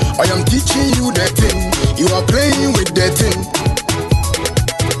thing. I am teaching you the thing. You are playing with the thing.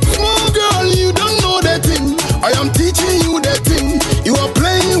 Small girl, you don't know the thing. I am teaching you the thing. You are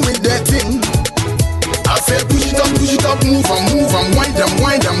playing with the thing. I said push it up, move and wind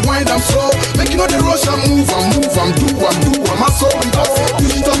them slow. Make you know the rush and move and do my soul. I said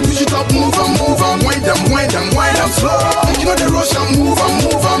push it up, move and wind them slow. Make you know the rush and move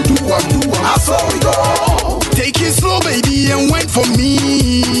and do my soul. We go. Take it slow, baby, and wait for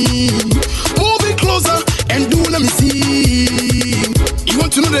me. Move it closer and do let me see. You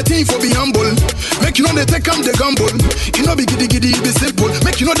want to know the thing for be humble. Make you know the take the gamble. You know be giddy, be simple.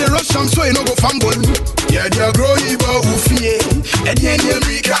 Make you know the rush and so you know go fumble. Yeah, they grow Eva Ufie. And the end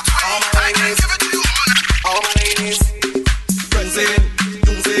America. All my ladies.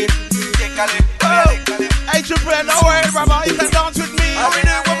 Hey, Triple M, don't worry, brother. You can dance with me. What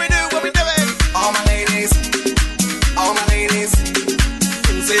we doing? All my ladies.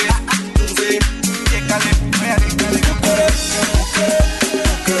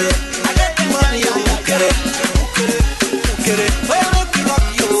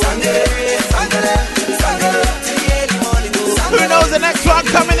 Who knows the next one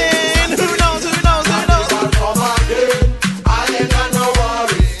coming in? Who knows?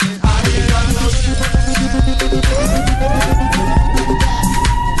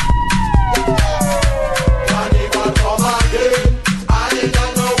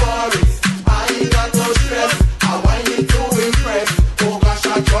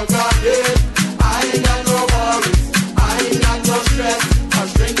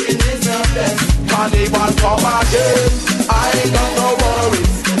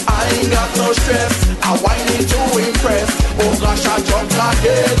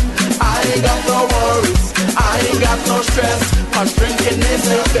 I ain't got no worries.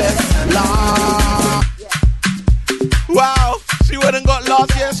 Wow, she wouldn't got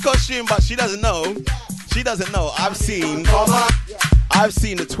last year's costume, but she doesn't know. She doesn't know. I've seen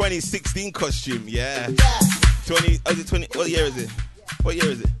the 2016 costume, yeah. 20, is it 20, what year is it? What year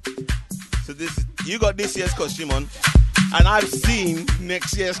is it? So this, you got this year's costume on, and I've seen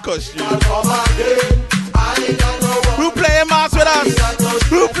next year's costume. Who playing mass with us?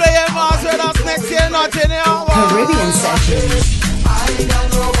 Who playing mass with us next year? Not in here. Caribbean Sessions. I ain't got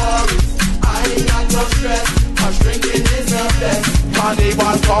no worries, I ain't got no stress, 'cause drinking is the best.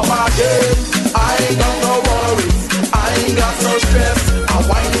 Carnival come again, I ain't got no worries, I ain't got no stress, I'm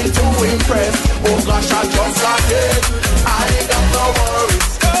whining to impress, oh gosh I just got it. I ain't got no worries,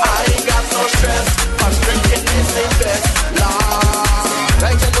 I ain't got no stress, 'cause drinking is the best.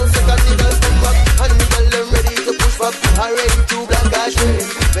 Right you know second the girls come back, and the girl them ready to push back, already too black as shit,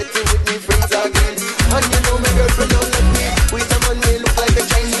 betting with me friends again, and you know my girlfriend don't let me. With a man may look like a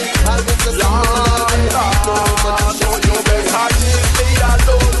Chinese, I'll get the song. So you better leave me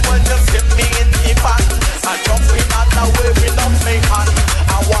alone when you skip me in the past. I'm jumping on the way with a fake hand.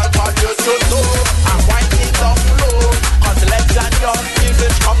 I want you to know I'm winding up low, 'cause legs and your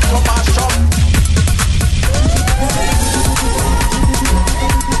music come to my shop.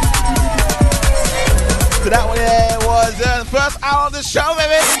 So that one there was the first hour of the show,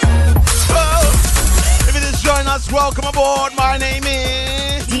 baby. If you just join us, welcome aboard. My name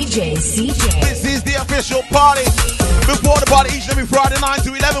is DJ CJ. This is the official party. Before the party, each and every Friday 9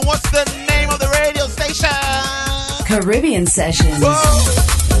 to 11. What's the name of the radio station? Caribbean Sessions. Whoa.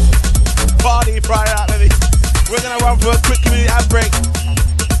 Party Friday night, baby. We're gonna run for a quick community ad break.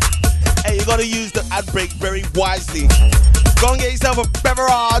 Hey, you gotta use the ad break very wisely. Go and get yourself a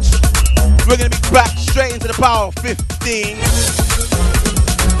beverage. We're gonna be back straight into the power of 15.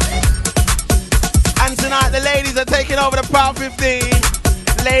 And tonight the ladies are taking over the power 15.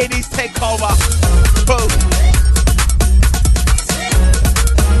 Ladies take over. Boom.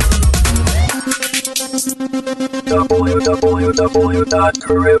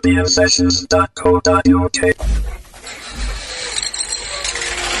 www.caribbeansessions.co.uk.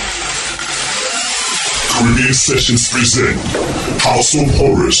 Caribbean Sessions present House of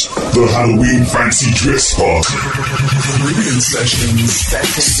Horrors, the Halloween Fancy Dress Party. Caribbean Sessions.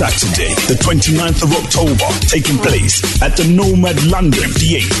 Saturday, the 29th of October, taking place at the Nomad London,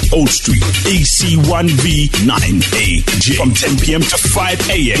 58 Old Street, AC1V9AJ. From 10 p.m. to 5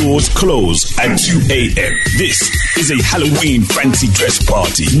 a.m. Doors close at 2 a.m. This is a Halloween fancy dress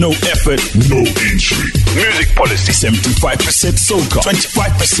party. No effort, no entry. Music policy: 75% soca,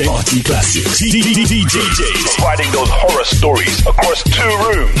 25% party classics. DJs providing those horror stories across 2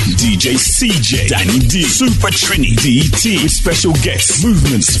 rooms. DJ CJ, Danny D, Super Trini, DT with special guests,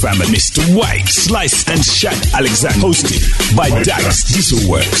 Movements Family, Mr. White, Slice and Shad Alexander. Hosted by Dax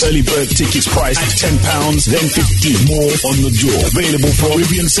Dieselworks. Early bird tickets priced at £10, then 15. More on the door. Available for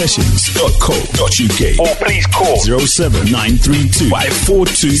caribbeansessions.co.uk. Or please call 07932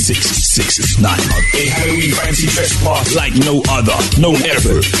 542 669. A Halloween fancy dress party like no other. No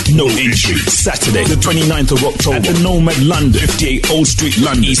effort, no entry. Saturday, the 29th of October at the Nomad London, 58 Old Street,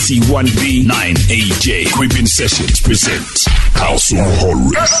 London, EC1B9AJ. Caribbean Sessions presents House of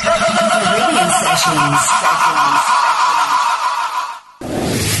Horrors. Caribbean Sessions.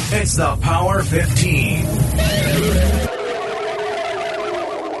 It's the Power 15.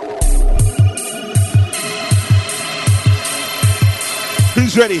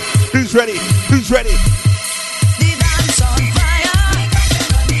 Who's ready? Who's ready? Who's ready?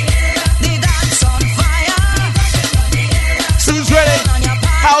 Who's ready?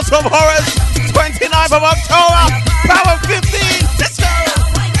 House of Horrors, 29th of October, Power 15. Let's go.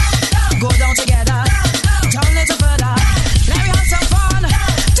 Go down together, down a little further. Let me have some fun.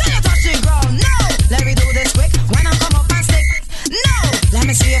 Till you touch the ground. No, let me do this quick. When I come up and stick. No, let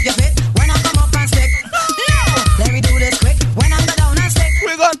me see if you fit. When I come up and stick. No, let me do this quick. When I go down and stick.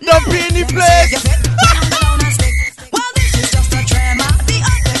 We got Dumpy in the place. When I go down and stick. Well, this is just a tremor. The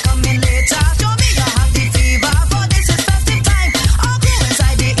other coming later. Show me you have the fever. For this is festive time. I'll go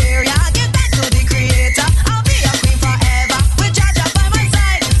inside the area. Get back to the creator. I'll be a queen forever. With Jaja by my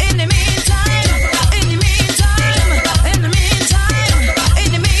side. In the meantime. In the meantime. In the meantime. In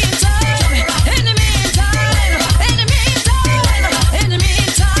the meantime. In the meantime. In the meantime. In the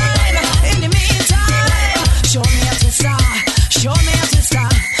meantime. In the meantime. Show me a twister. Show me a twister.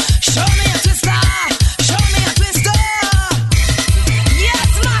 Show me a twister. Show me a twister. Yes,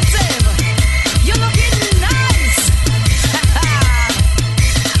 massive. You're looking nice.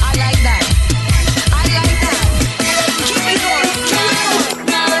 I like that. I like that. Keep it going.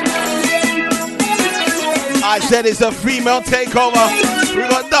 I said it's a female takeover. We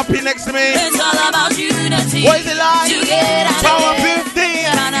got Dumpy next to me. It's all about unity. What is it like? Power 15.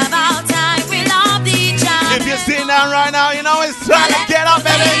 And about time we love each other. If you're sitting down right now, you know it's time to get up,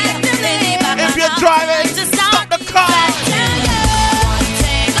 baby. If you're driving, stop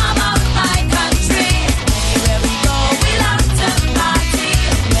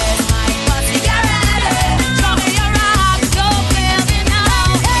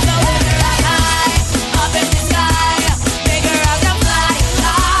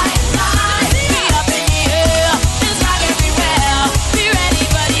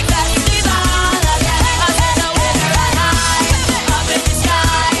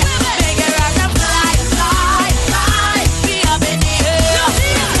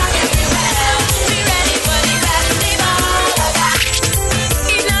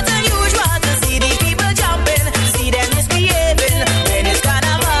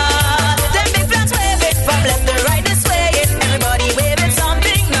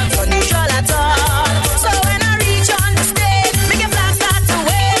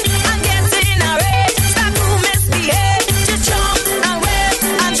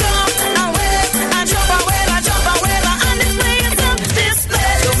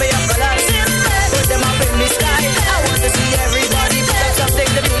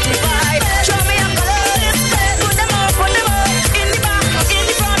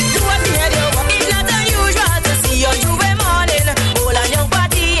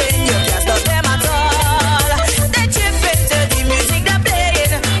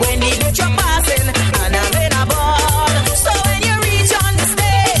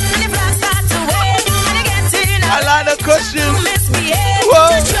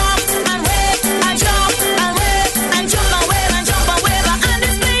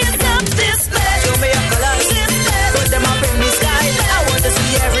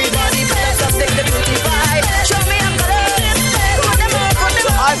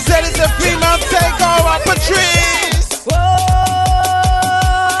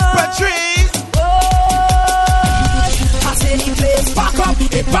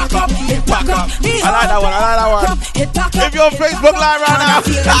on Facebook Live right now. To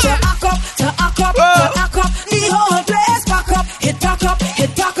up, the whole place back up, hit back up,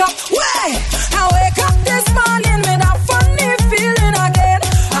 hit back up. Way, I wake up this morning with a funny feeling again.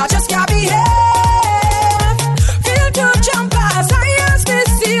 I just can't behave. Feel to jump as high as this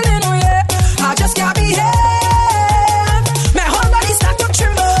ceiling, oh yeah. I just can't behave. My whole body start to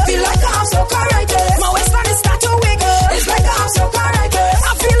tremble. Feel like I'm so corrected. My waistline is start to wiggle. It's like I'm so corrected.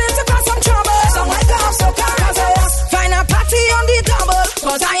 I'm feeling to cause some trouble. So like I'm so corrected. Find a party on the double,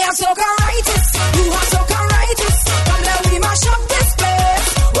 cause I am so corrected. You are so corrected. Come let me mash up this place.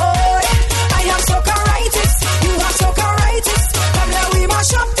 Oh, I am so corrected. You are so corrected. Come let me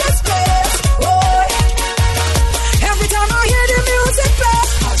mash up this place. Oh, every time I hear the music play,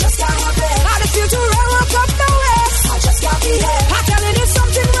 I just can't help it. I just feel to rock up my waist. I just can't be here. I'm telling you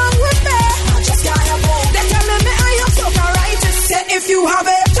something wrong with me. I just can't help it. They're telling me I am so corrected. Say if you have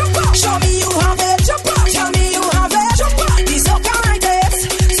it, jump up. Show me you have it, jump up. Tell me you have it, jump up. These so corrected.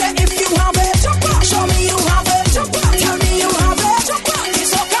 Say if you have it, jump up. Show me you have it, jump up. Tell me you have it, jump up.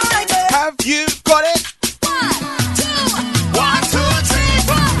 These so corrected. Have you got it? 1, 2, 3,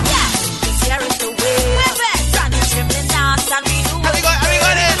 4. Yeah, this here is the way. We're back. Running, trembling, dance, and we do. Have you got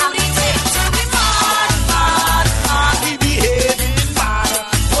it? And we take to be mad. We behaving bad.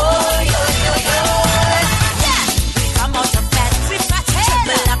 Oh, yo. Yeah, we come out of bed. We fat head.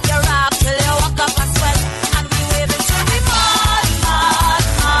 Tremble up your arm till you walk up and sweat. And we waving to be mad.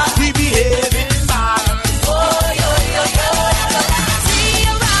 We behaving bad. Oh, yo. See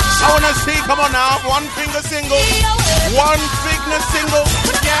you around. I wanna see, come on now, one finger single. One finger single.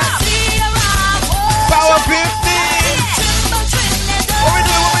 Yeah. See you around. Power 50. What we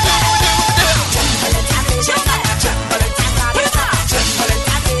doing?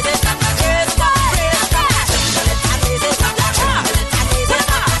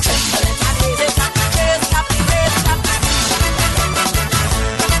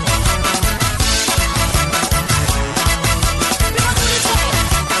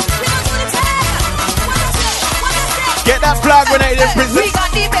 Get that flag when they in prison. We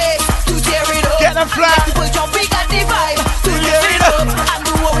got the bass to tear it up. Get the flag. People jump, we got the vibe to lift it up and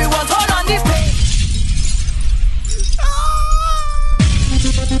do what we want. Hold on the pace.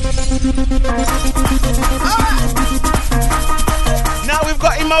 Now we've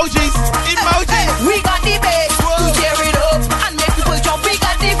got emojis. We got the bass to tear it up and make people jump. We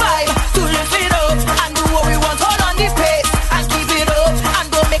got the vibe to lift it up and do what we want. Hold on the pace and keep it up and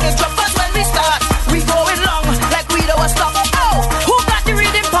don't make it drop. 'Cause when we start, we going long like we don't stop. Oh, who got the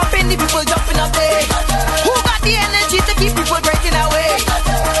rhythm pumping? The people jumping up there. Who got the energy to keep people breaking away?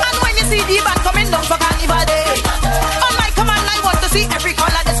 And when you see the band coming down for Carnival Day, on my command I want to see every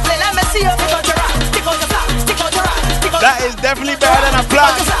color display. Let me see you stick out your rock, stick out your flag, stick out your rock, stick out. That is definitely better than a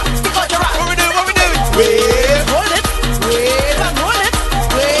flag. Stick out your rock. What we doing? Wave. Hold it, wave and hold it,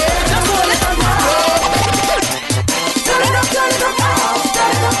 wave, just hold it. Turn it up now,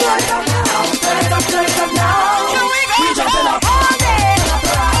 turn it up now, turn it up now. Here we go. We jumping up all day,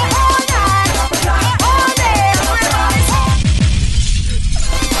 all night, all day.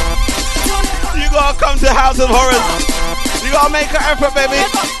 You gotta come to House of Horrors. You gotta make an effort, baby.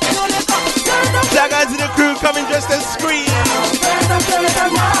 Shout out to the crew coming just to scream. Turn it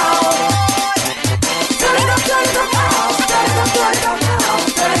up now. Turn it up now. Turn it up now.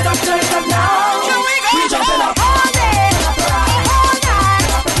 Turn it up now. Here we go. We jumping up all day, all night,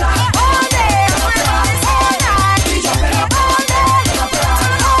 all day, all night. We jumping up all day,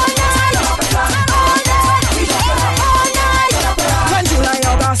 all night, all night. We jumping up all night. When July,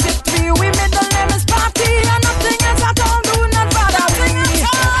 August, September, we made the lemons party and nothing else at all do not bother me.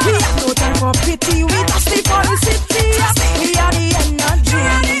 We have no time for pity. We just sleep for the city. We are the energy.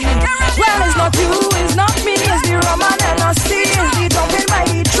 Well, it's not you, it's not me, it's the rum and Hennessy, it's the jumping by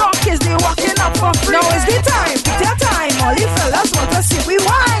the truck, it's the walking up for free. Now it's the time, pick their time. All the fellas want to see we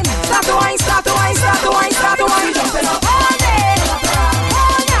wine. Start to wine, start to wine, start to wine, start to wine. Jumping up all day,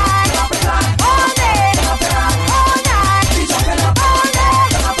 all night, all day, all night. We jumping up all day,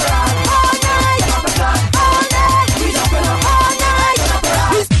 all night, all day. We jumping up all night.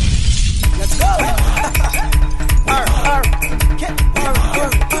 Let's go.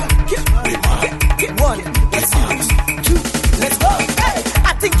 One, two, let's go. Hey,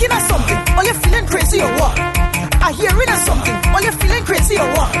 I thinking of something. Are you feeling crazy or what? I hearing of something. Are you feeling crazy or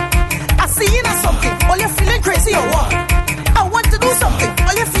what? I seeing of something. Are you feeling crazy or what? I want to do something.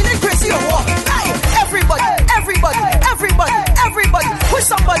 Are you feeling crazy or what? Hey, everybody, everybody, everybody, everybody, push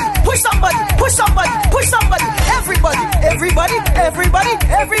somebody, push somebody, push somebody, push somebody, everybody, everybody, everybody,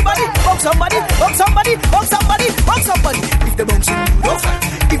 everybody, bump somebody, bump somebody, bump somebody, bump somebody. If they bouncing, you don't fight.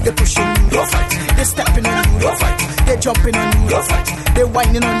 If they pushing, you don't fight. They stepping on you, don't fight. They jumping on you, don't fight. They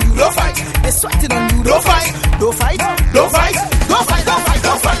whining on you, don't fight. They sweating on you, don't fight. Don't fight, don't fight, don't fight, don't fight,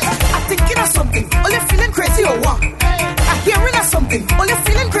 don't fight. I'm thinking of something, all you feeling crazy or what? I'm hearing of something, all you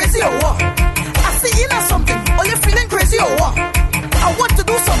feeling crazy or what? I'm seeing of something, all you feeling crazy or what? I want to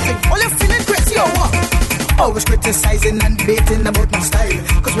do something, all you feeling crazy or what? Always criticizing and debating about my style.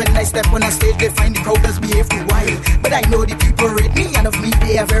 Cause when I step on a stage, they find the crowd does behave too wild. But I know the people rate me, and of me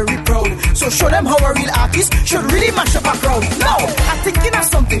they are very proud. So show them how a real artist should really mash up a crowd. No, I'm thinking of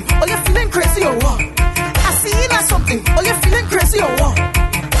something, all you feeling crazy or what? I'm seeing of something, all you feeling crazy or what?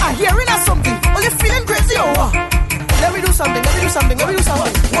 I'm hearing of something, all you feeling crazy or what? Let me do something, let me do something, let me do something.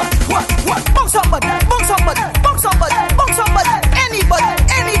 What? Bunk somebody, bunk somebody, bunk somebody, bunk somebody. Anybody,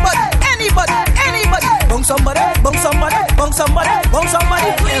 anybody, anybody, anybody. Bunk somebody, bunk somebody, bunk somebody, bunk somebody.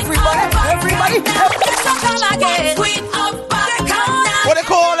 Everybody, everybody. Queen of Bacana. What they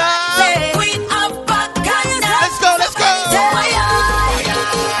call her? Queen of Bacana. Let's go, let's go.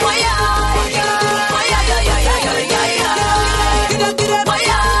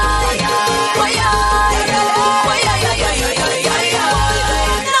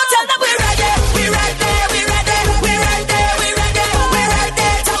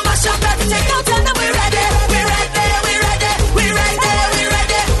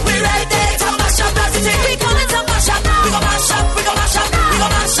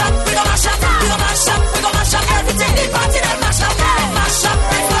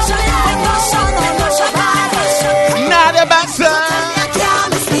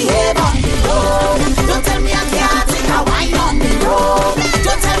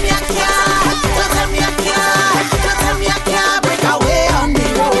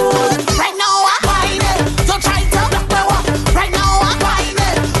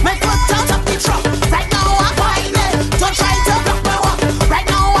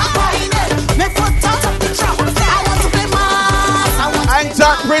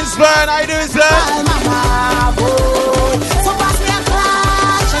 Burn, I do, sir.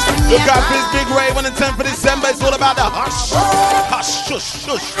 Look at this big rave on the 10th of December. It's all about the hush. Hush, shush,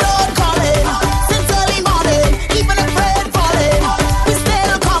 shush. Since early morning, even if rain falling, we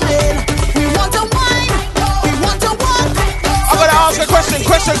still coming. We want to wine, we want to walk. I'm gonna ask a question.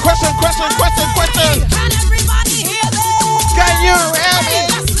 Can everybody hear this? Can you hear me?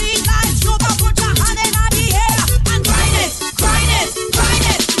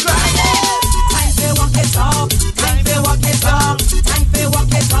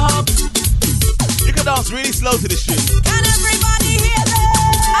 You can dance really slow to this shit. Can everybody hear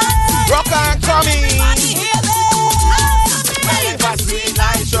this? Rock and Tommy. If I sweet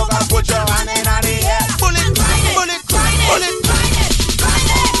like sugar, put your hand in the air. Pull it, pull it, pull it.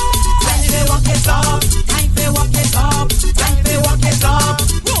 Time to walk it up. Time to walk it up. Time to walk it up.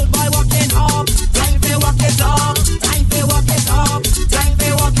 Road boy walking up. Time to walk it up. Time to walk it up. Time to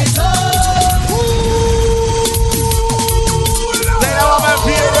walk it up. Say that one, my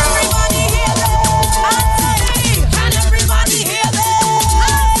dear.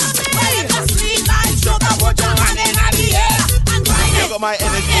 My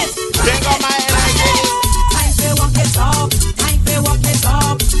energy. Bring on my energy. Time to walk it up. Time to walk it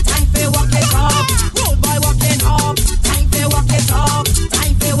up. Time to walk it up. Road boy walking up. Time to walk it up.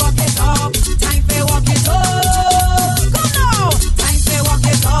 Time to walk it up. Time to walk it up. Come now. Time to walk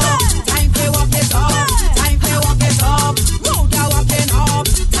it up. Time to walk it up. Time to walk it up. Road boy walking up.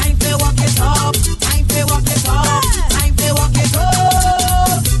 Time to walk it up. Time to walk it up. Time to walk it up.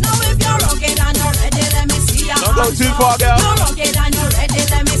 Now if you're rugged and you're ready, let me see ya. Don't go too far, girl. You're rugged and you're ready,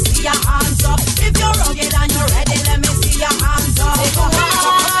 let me see your hands up. If you're rugged and you're ready, let me see your hands up.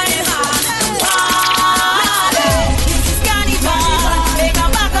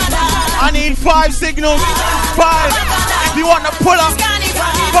 I need 5 signals. 5. If you want to pull up,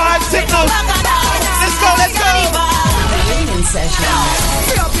 5 signals. Let's go, let's go. Reunion session.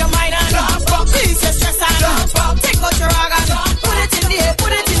 Free up your mind and release your stress and take out your rag and put it in the air,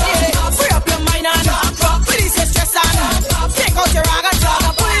 put it in the air. Free up your mind and release your stress and take out your rag and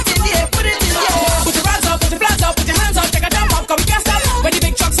put it in the air, put it in the air. Put your hands up, put your hands up, put your hands up, take a jump up, come we can't stop. When the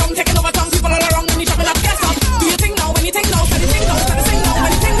big truck sound taking over town, people all around when you jumping up, can't stop. Do you think now, when you think now, when you think now, when you think now,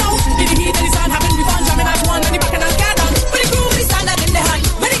 when you think now? Did the heat and the sun having the fun, jamming as one, when the back and get done. With the groove, with the standard in the hand,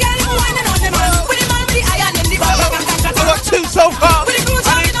 when the girl is whining on the man, with the man with the iron in the ball. I got 2 so far.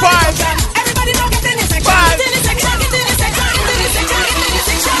 I need 5. Everybody now get in the section, 5. get in the section, get in the section, get in the section, get in the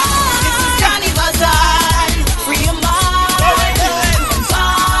section.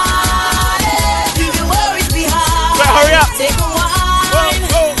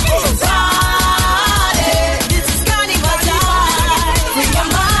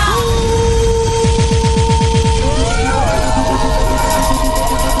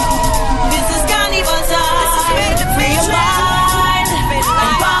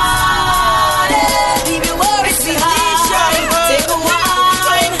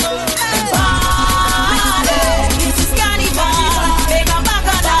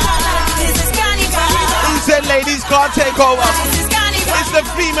 our takeover. It's the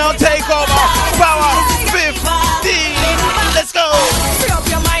female takeover. Power 15. Let's go. Free up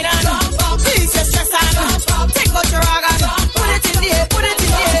your mind and release your stress and take out your rag and put it in the air, put it in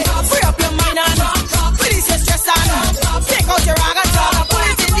the air. Free up your mind and release your stress and take out your rag and put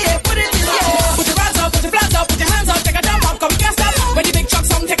it in the air, put it in the air. Put your hands up, put your flags up, put your hands up, take a jump up, come can't stop. When the big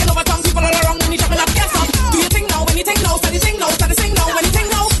trucks come taking over town, people all around and you jumping up, can't stop. Do you think now? When you think now, start to sing now, start to sing now. When you think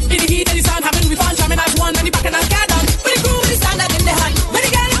now, in the heat of the sun, having we fun, jamming as one, and the back and the cat down. With the groove, with the standard in the hand. When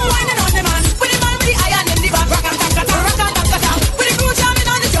the girl is whining on the man, with the man with the iron in the back, rock and tap, rock and tap. With the groove jamming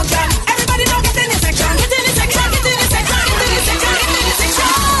on the junction, everybody now get in the section, get in the section, get in the section, get in the section, get in the section.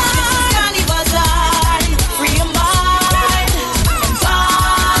 Carnival time, free your mind,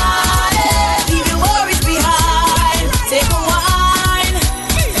 party, leave your worries behind, take a wine,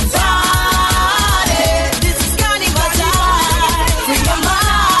 party. This is carnival time, free your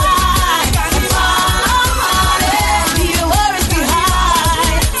mind, party, leave your worries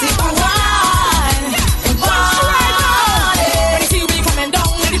behind, take a wine, party. When you see we coming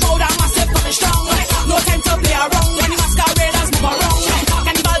down, when the powder massive coming strong, no time to play around. When the masqueraders move around,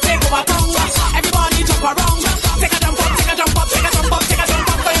 cannibal take over town. Everybody jump around, take a jump up, take a jump up, take a jump up, take a jump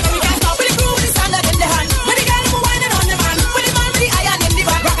up. So you know we can't stop. With the groove, with the standard in the hand, with the girl who whining on the man, with the man with the iron in the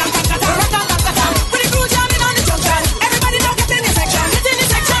back, rock and tap, rock and tap. With the groove jamming on the junction, everybody now get in the section, get in the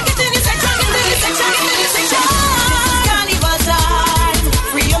section, get in the section, get in the section, get in the section. This is carnival time,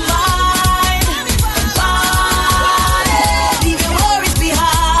 free your mind, party, leave your worries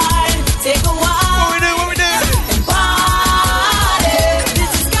behind, take a walk. What we do? Party,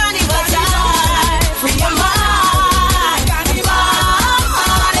 this is carnival time. Free your mind,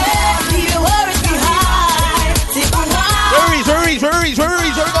 party, leave your worries behind. Take a walk. Where we go?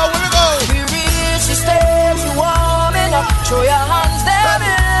 We reach the stage, you warming up. Throw your hands there in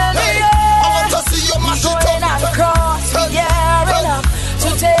the air. I want to see you mash it up. Going across, we gearing up to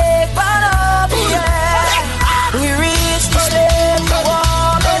take part of the air. We reach the stage, you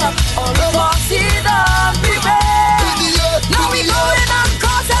warming up. All the bosses are prepared. Now we going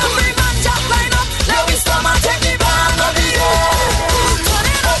across, every man just line up. Now we storm and take the band of the air. Turn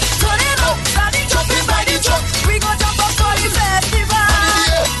it up, start the jumping by the truck. We gon' jump up for the festival.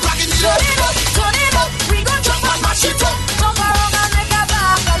 Turn it up, we gon' jump and mash it up. Jump around and make a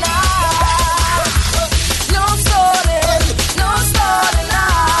bacchanal. No stalling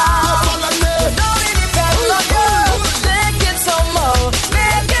now. Don't be dependent on you. Make it some more,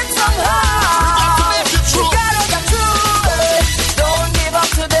 make it somehow. You gotta get through it. Don't give up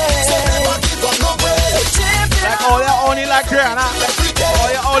today. Chip it Like up. all you only like Rihanna. All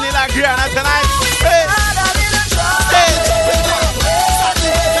you only like Rihanna tonight. Hey.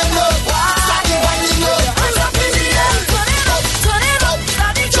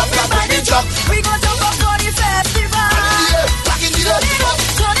 We gon' jump up for the festival.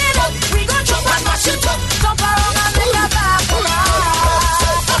 Turn it up, we gon' jump and mash it up. Jump around and make a bacchanal.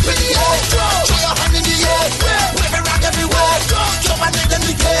 Up in the air, throw your hand in the air. Wave it rock everywhere. Jump and make them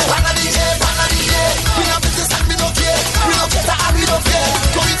declare. Hand in the air, hand in the air. We no business and we no care. We no care and we no care.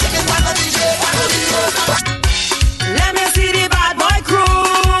 Go and take it, hand in the air, hand in the air. Let me see the bad boy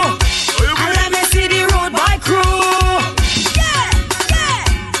crew. And let me see the road boy crew.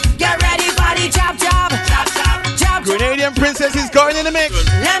 Get ready for the job. Grenadian Princess is going in the mix.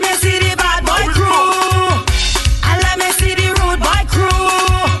 Let me see the bad boy crew. And let me see the road boy crew.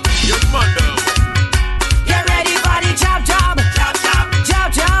 Get ready for the job.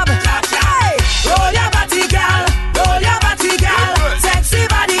 Hey, roll your body, girl. Sexy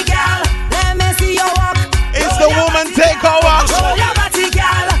body, girl. Let me see your walk. It's the woman takeover. Roll your body,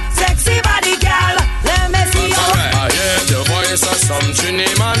 girl. Sexy body, girl. Let me see your walk. I hear the voice of some Trini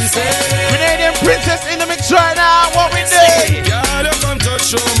man say. Grenadian Princess in the mix right now. What we do? Girl, you come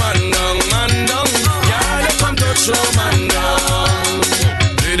touch your man down. Girl, you come touch your man down.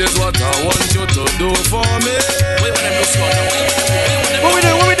 It is what I want you to do for me. What we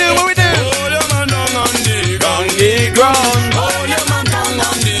do? Hold your man down on the ground. Hold your man down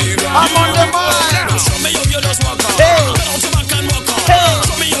on the ground. I'm on the mind. Show me how you just walk on. Hey. Get out your back and walk on.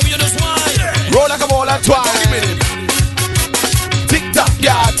 Show me how you just whine. Roll like a ball and twine. Tick tock,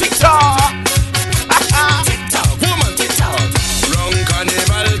 yeah, tick tock. Woman, tick-tock. Round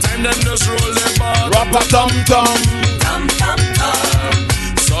carnival time, them just roll the bar. Rap a tum-tum.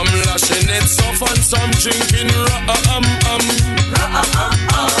 Some lashing it soft and some drinking rum.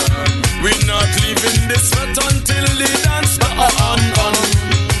 We not leaving this spot until the dance on.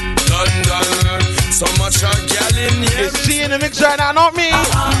 London, so much a gal in here. It's G in the mix right now, not me.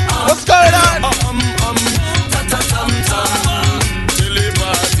 What's going on? Till the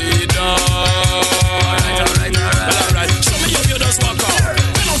party done.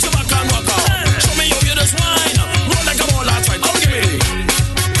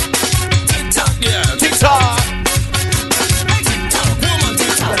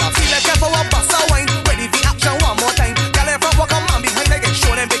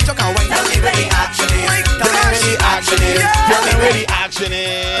 action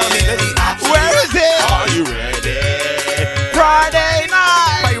is. Where is it? Are you ready? Friday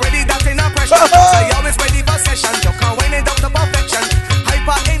night. Are you ready? That's enough pressure. So you always ready for session. You can't win it down to perfection.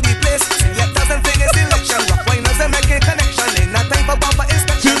 Hyper in the place. Selectors and figures selection. Rock winers and making connection. Ain't no time for bumper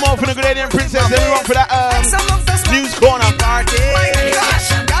inspection. 2 more for the Grenadian Princess. Everyone for that news corner. Party.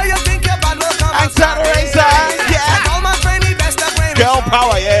 Girl, you think you're bad, will come and Santa Racer. Yeah. All my friendly best of friends. Girl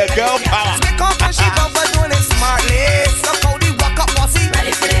power, yeah, girl power. Stick up and she up for doing it smartly. Look how the rock up bossy.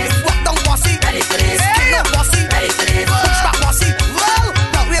 Ready for this. Walk down bossy. Ready for this. Skin up bossy. Ready for this. Push back bossy. Well,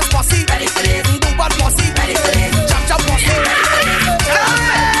 that way bossy. Ready for this. Do bad bossy. Ready for this. Jump jump bossy. Ready for this.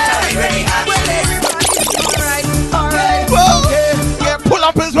 Ready. Alright. Alright. Okay. Yeah, pull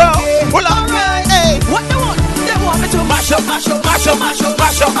up as well. Pull up. Alright. Hey. What they want? They want me to mash up, mash up, mash up, mash up,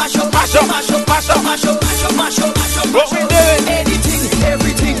 mash up, mash up, mash up, mash up, mash up, mash up, mash up, mash up, mash up. What we doing? Anything,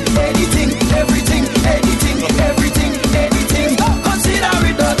 everything, anything, everything, anything, everything, anything. Consider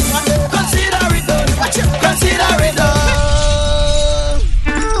it done. Consider it done. Consider it done.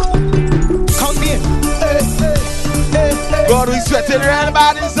 Come here. God, we sweating around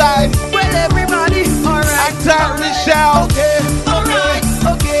about inside. Well, everybody, alright. Actor Michelle. Okay, alright,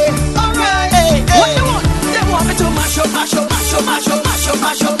 okay, alright. Hey, What hey. they want? They want me to mash up, mash up, mash up, mash up, mash up,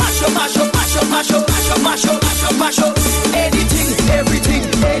 mash up, mash up, mash up, mash up, mash up, mash up, mash up, mash up, mash up. Anything, everything,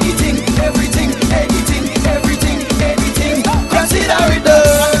 anything, everything, anything, everything, anything. Consider it done.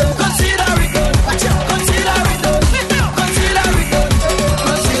 Consider it done. Consider it done. Consider it done.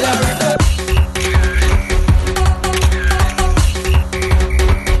 Consider it done.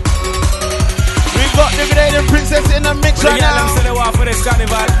 We got the Grenadian Princess in the mix right now. Say the war for this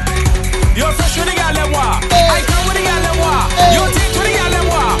carnival. You're fresh with the gal them war. I come with the gal them war. You think with the gal them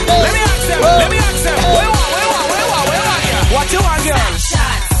war. Let me ask them. Let me ask them. Where you want? Where you want? Where you want? Where you want? Yeah. What you want, girl?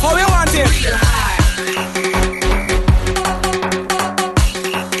 How you want it?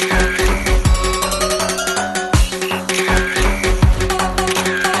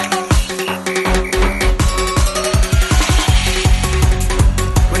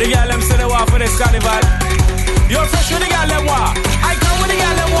 With the gal them say the war for this carnival. You're fresh with the gal them war. I come with the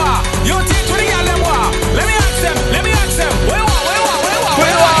gal them war. You think with the gal them war. Let me ask them. Let me ask them. Where you want? Where you want? Where you want?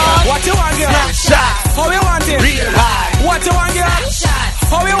 Where you want? What you want, girl? How you want it? Real high. What you want, girl?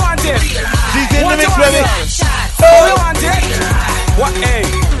 How you want it? She's in What the you mix, want, baby. girl? How you want it? What? Hey,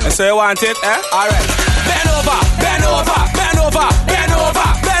 so you want it? Eh? All right. Bend over, bend over, bend over, bend over,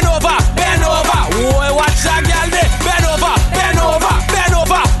 bend over, bend over. Whoa, watch that girl there. Bend over, bend over, bend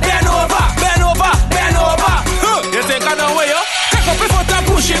over, bend over, bend over, bend over. You think I know where you? Cock up your foot and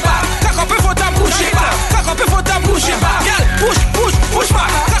push it back. Cock up your foot and push it back. Cock up your foot and push it back. Girl, push, push, push back.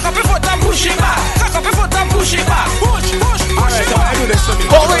 Cock up your foot and push it back. Cock up your foot and push it back. Push, push, push it back. Do this to me.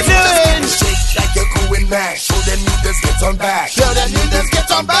 What we doing? Shake like you're going mad. Show them leaders get on back. Show them leaders get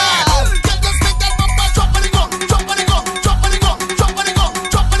on back. Just make that bumper drop on the gun, drop on the gun, drop on the gun, drop on the gun,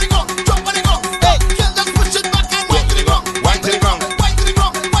 drop on the gun, drop on the gun. Hey, girl, just push it back and wind to the ground, wind to the ground, wind to the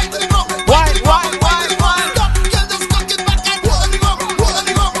ground, wind to the ground. Why? Stop, girl, just knock it back and put on the ground, put on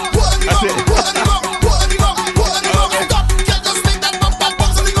the ground, put on the ground, put on the ground, put on the ground, put on the ground. Stop, girl, just make that bumper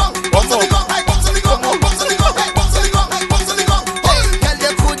bounce on the ground, bounce on the ground, bounce on the ground, bounce on the ground, bounce on the ground, bounce on the ground. Hey, girl,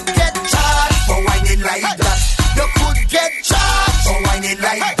 you could get charged for whining like that. You could get charged for whining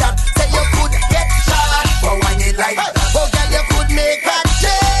like that. Say you could get charged for whining like that. Oh, girl, you could make a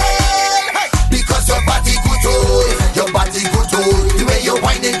jail because your body good, oh, your body good, oh, the way you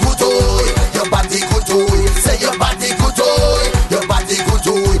whining good, oh, your body good, oh. Say your body good, oh, your body good,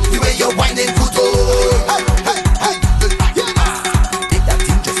 oh, the way you whining good, oh. Hey, hey, hey, take that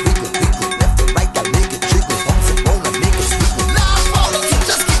thing, just wiggle, wiggle, left to right, and make it jiggle, bounce it, roll and make it wiggle. Now, all of you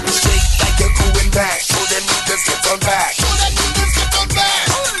just keep it shake like you're going back. Show them niggas get on back. Show them niggas get on back.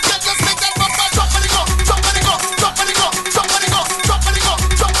 Just make that bumper drop on the gun, drop on the gun, drop on the gun, drop on the gun, drop on the gun,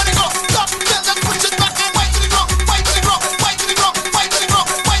 drop on the gun. Stop, just push it back and wind to the ground, wind to the ground, wind to the ground, wind to the ground,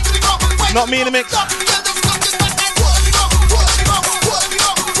 wind to the ground, wind to the ground. Not me in the mix. Stop, just knock it back and put on the ground, put on the ground, put on the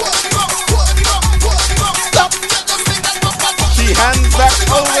ground, put on the ground, put on the ground, put on the ground. Stop, just make that bumper bounce on She the ground, hands back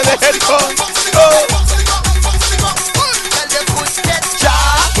over the headphones. Oh.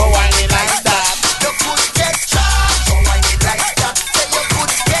 For whining like that. You could get charged for whining like that. Say you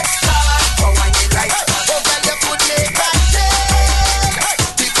could get charged for whining like that. Oh, girl, you could make a change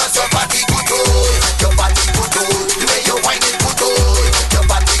because your body good, oh, your body good, oh, the way you whining good, oh, your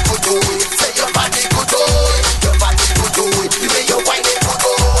body good, oh, say your body good.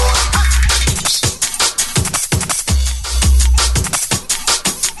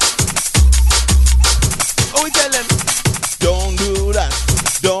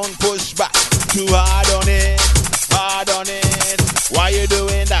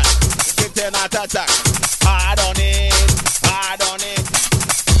 heart attack. Hard on it, hard on it.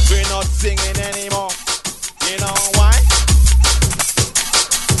 We're not singing anymore. You know why?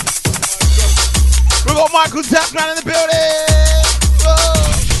 We got Michael Jackson in the building. Whoa.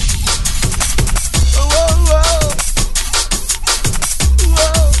 Whoa, whoa.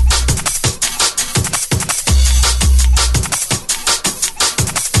 Whoa.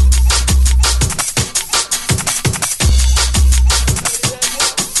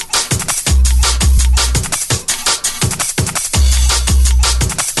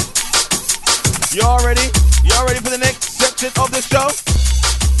 You all ready? You all ready for the next section of the show?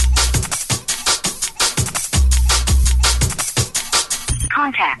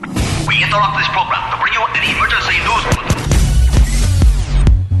 Contact. We interrupt this program to bring you an emergency news bulletin.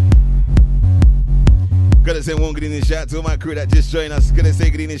 Gotta say one good evening shout to my crew that just joined us. Gotta say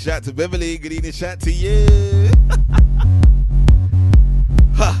good evening shout to Beverly. Good evening shout to you.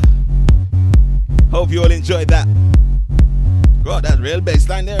 Hope you all enjoyed that. God, that's real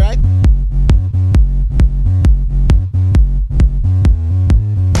bassline there, right?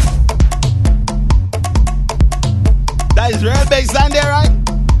 That is real bassline there, right?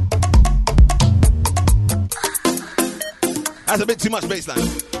 That's a bit too much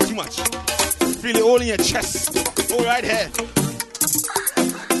bassline. Too much. Feel it all in your chest. All right here.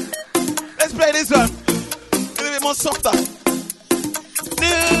 Let's play this one. A little bit more softer.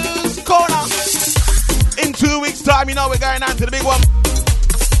 News Corner. In 2 weeks' time, you know we're going on to the big one.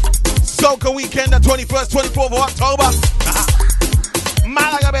 Soca weekend, the 21st, 24th of October.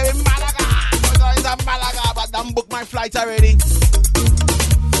 Malaga, baby, Malaga. Malaga, but done book my flight already.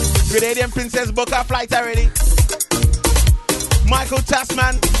 Grenadian Princess book her flight already. Michael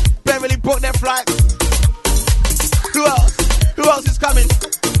Tasman, Beverly booked their flight. Who else? Who else is coming?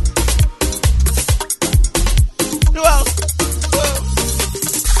 Who else?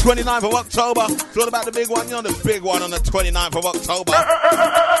 29th of October. It's all about the big one. You know the big one on the 29th of October.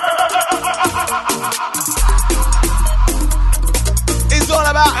 It's all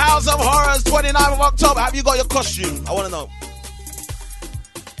about House of Horrors, 29th of October. Have you got your costume? I want to know.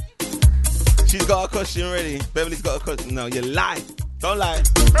 She's got her costume ready. Beverly's got her costume. No, you lie. Don't lie.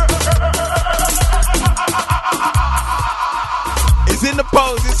 It's in the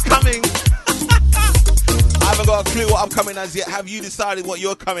pose. It's coming. I haven't got a clue what I'm coming as yet. Have you decided what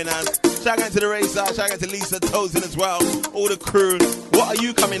you're coming as? Shout out to the racer. Shout out to Lisa Tozen as well. All the crew. What are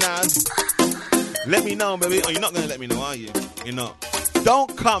you coming as? Let me know, baby. Oh, you're not going to let me know, are you? You're not.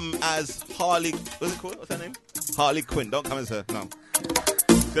 Don't come as Harley. What's it called? What's her name? Harley Quinn. Don't come as her. No.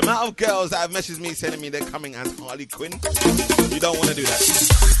 The amount of girls that have messaged me telling me they're coming as Harley Quinn, you don't want to do that.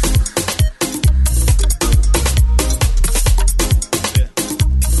 Yeah.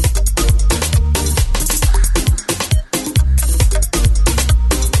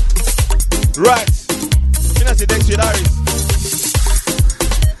 Right. You know, thanks to your diaries.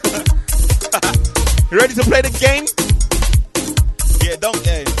 You ready to play the game? Yeah, don't.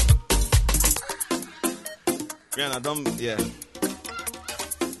 Yeah, no, don't. Yeah.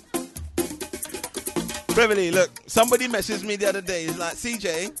 Beverly, look, somebody messaged me the other day. He's like,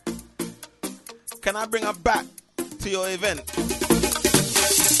 CJ, can I bring her back to your event?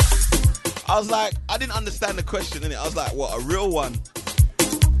 I was like, I didn't understand the question, innit? I was like, what, a real one?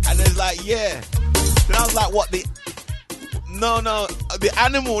 And it's like, yeah. Then I was like, what, the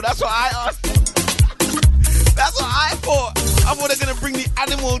animal. That's what I asked. That's what I thought. I thought they're going to bring the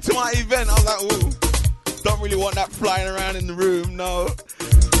animal to my event. I was like, ooh, don't really want that flying around in the room, no.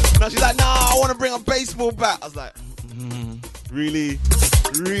 No, she's like, no, I want to bring a baseball bat. I was like, really?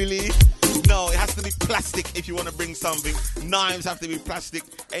 Really? No, it has to be plastic if you want to bring something. Knives have to be plastic.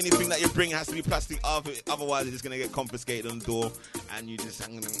 Anything that you bring has to be plastic. Otherwise, it's just going to get confiscated on the door. And you just,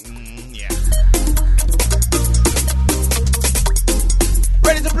 yeah.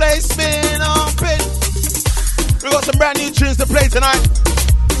 Ready to play Spin on Pin. We got some brand new tunes to play tonight.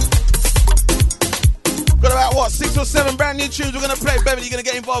 Got about, 6 or 7 brand new tunes we're going to play. Beverly, you're going to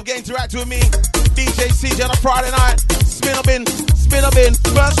get involved, get interactive with me. DJ CJ on a Friday night. Spin up in.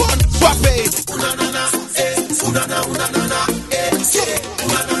 First one, swap it.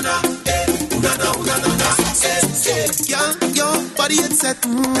 Your body is set.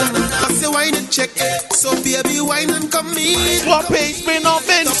 I say wine and check. So baby, wine and come in. Swap it, spin up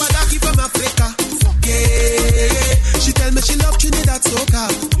in. Somebody from Africa. Yeah. She tell me she love Trinidad soca.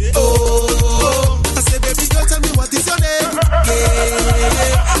 Oh. I say, baby girl, tell me what is your name?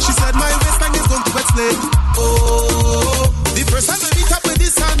 Yeah. She said my waistline is going to explain. Oh. The first time I meet up with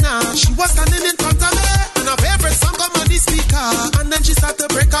this Anna, she was standing in front of me, and her favorite song come on the speaker, and then she started to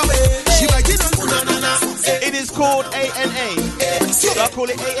break away. She like, you know, It is called ANA. Do I call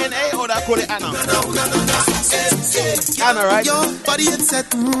it A-N-A or do I call it Anna? Anna, right? Your body is set.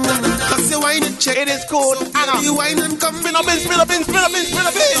 Cause you wine and check. It is called Anna. You wine and come. Spin up in. Nobody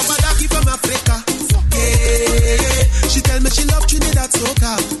from Africa. Yeah. She tell me she love Trinidad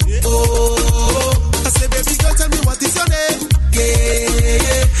soca. Oh, I say baby girl, tell me what is your name?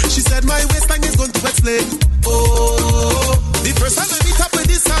 Yeah. She said my waistline is going to explain. Oh, the first time I meet up with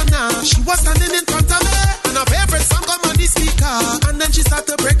this Anna, she was standing in front of me, and her favorite song come on the speaker, and then she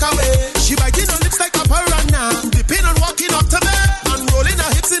started to break away. She biting her lips like a piranha, dipping and walking up to me, and rolling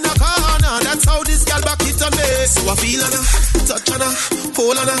her hips in a corner. That's how this girl back it on me. So I feel on her, touch on her,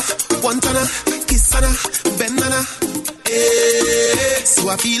 hold on her, want on her, kiss on her, bend on her. Hey, so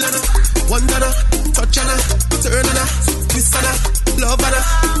I feel on her, want on her, touch on her, turn on her, twist on her, love on her.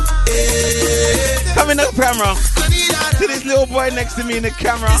 Hey. Coming up camera to this little boy next to me in the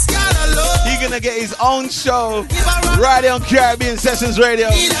camera. He's gonna get his own show right here on Caribbean Sessions Radio.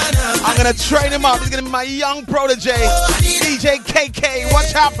 I'm gonna train him up. He's gonna be my young protege, DJ KK.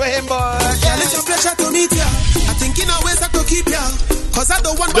 Watch out for him, boy. It's a pleasure to meet ya. I think in a ways I could keep ya. Cause I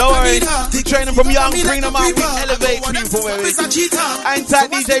don't want don't worry, the training from young, bring them out, we elevate people, baby. Ain't that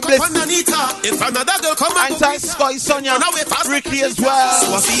DJ Bliss? Ain't that Scotty Sonia? Ricky as well.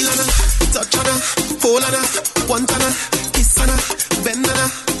 So I feel on her, touch on her, hold on her, want on her, kiss on her, bend on her.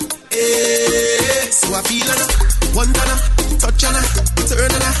 Hey, so I feel on her, want on her, touch on her,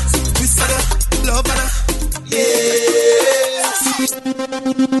 turn on her, twist on her, love on her. Yeah. So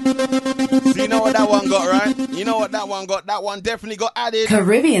you know what that one got, right? You know what that one got? That one definitely got added.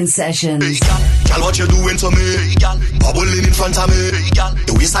 Caribbean Sessions. Girl, what you doing to me? Bubbling in front of me.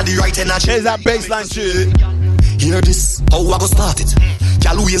 The waist of the right energy. Here's that bassline tune. Hear this, how I go start it.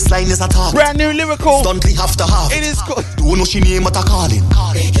 Girl, waistline is a target. Brand new lyrical. Stunty have to have it. It is cool. Don't know she name but I calling.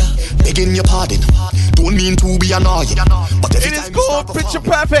 Begging your pardon. Don't mean to be annoying. But every it is cool. Picture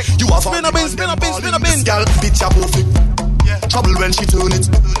perfect. You have spin up in. Girl, picture perfect. Trouble when she turn it.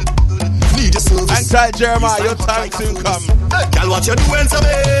 Need your service. Hang tight, Jeremiah. Your time soon come. Girl, what you doing to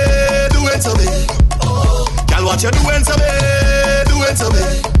me? Doing to me. Girl, what you doing to me? Doing to me.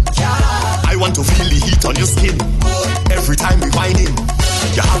 I want to feel the heat on your skin. Every time we whining,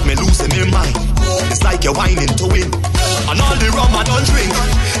 you have me losing my mind. It's like you're whining to win. And all the rum I don't drink,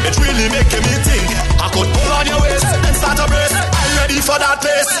 it really making me think. I could pull on your waist and start a brace. I'm ready for that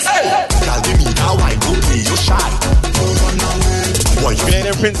place. Hey, girl, give me that wine, don't play you shy. Boy, you ain't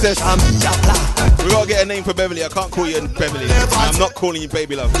a princess. We gotta get a name for Beverly. I can't call you Beverly. I'm not calling you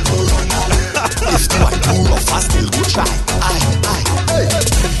baby love. If you are too rough, I still go try.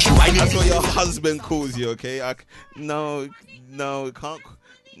 That's what your husband calls you, okay? No, it can't.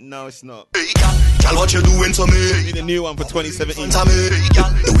 No, it's not. Girl, what you doing to me? Be the new one for 2017.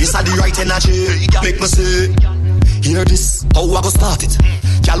 The waist of the right energy. Make me say, hear this, how I go start it.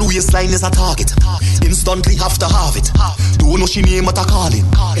 Girl, waistline is a target. Instantly have to have it. Don't know she name but I calling.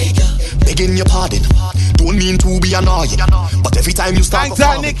 Begging your pardon. Don't mean to be annoying. But every time you start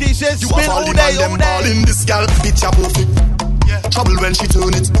performing, Nikki says spin all day. In this girl, picture perfect. Trouble when she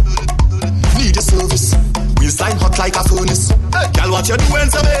turn it. Need a service. Waistline hot like a furnace. Girl, what you doing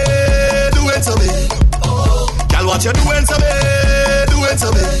to me? Doing to me. Girl, what you doing to me? Doing to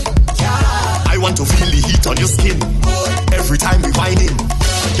me. I want to feel the heat on your skin. Every time we whining,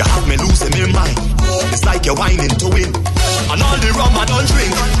 you have me losing my mind. It's like you're whining to win. And all the rum I don't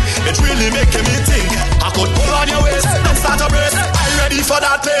drink, it really making me think. I could pull on your waist and start a brace. I'm ready for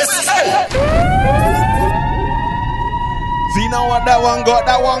that place. Hey. See now what that one got?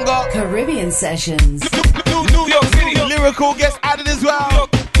 That one got Caribbean Sessions. New York City. Lyrical gets added as well.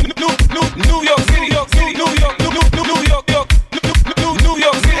 New York City. New York City.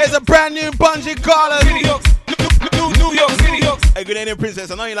 There's a brand new Bungie Garland. New York City. Hey, good evening,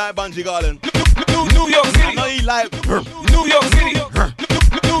 Princess. I know you like Bungie Garland. New York City. I know you like New York City.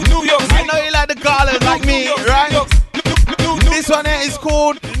 New York City. I know you like the Garland like me, right? This one here is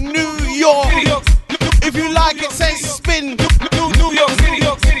called New York. If you like it, say spin. New York City. New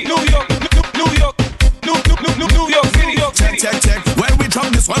York City. Check. Well, we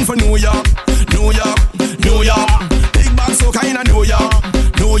drop this one for New York. Big bag so kind of New York.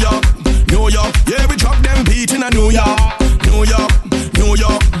 Yeah, we drop them beat in a New York.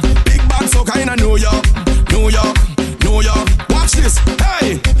 Big bag so kind of New York. Watch this.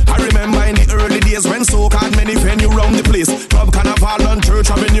 Hey, I remember in the early days when soca had many venue round the place. Club Carnival on Church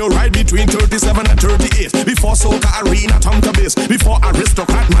Avenue, right between 37 and 38. Before soca arena, Tom to base. Before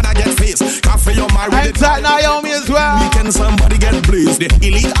aristocrat, mother get face. Cafe on my and Tight Naomi as well. Weekend somebody get blazed. The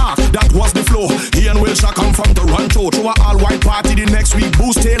elite art, that was the flow. He and Wilshire come from Toronto to a all-white party the next week.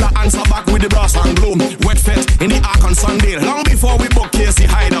 Boost Taylor answer back with the brass and gloom. Wet fete in the Ark on Sunday. Long before before we book Casey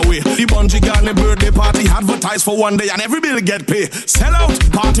Hideaway. The Bungie Garden birthday party advertised for one day and every bill get paid. Sell out,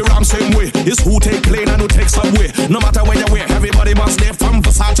 party ram same way. It's who take plane and who take subway. No matter where you wear, everybody must stay from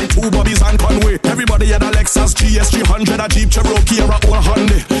Versace to Bobby's and Conway. Everybody at a Lexus GS 300, a Jeep Cherokee or a old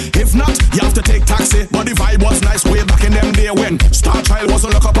Hyundai. If not, you have to take taxi. But the vibe was nice way back in them day when Star Child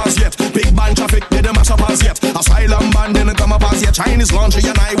wasn't look up as yet. Big band traffic didn't mash up as yet. Asylum band didn't come up as yet. Chinese laundry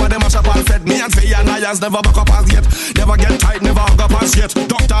and I were the mash up all fed. Me and Faye and Ayaz never back up as yet. Never get tight, never hug up as yet.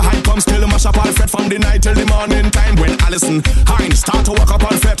 Dr. Hyde comes still mash up all fed from the night till the morning time when Alison Hines start to walk up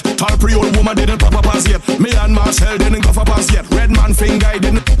all fed. Tall pre-old woman didn't pop up as yet. Me and Marcel didn't cuff up as yet. Red man finger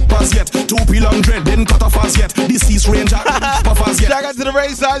didn't pop as yet. 2P long dread didn't cut off as yet. Deceased ranger puff as yet. Shout out to the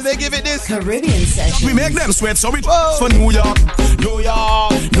race size, they give it this Caribbean session. We make them sweat, so it's for New York, New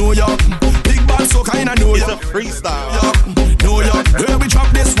York, New York. Big band so kinda New York. It's a freestyle. New York, where we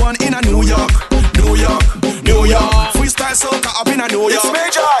drop this one in a New York, New York, New York. Freestyle soca up in a New York. It's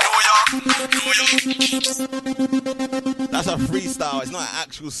major. That's a freestyle. It's not an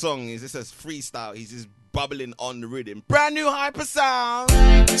actual song. It's just a freestyle. He's just bubbling on the rhythm. Brand new hyper sound.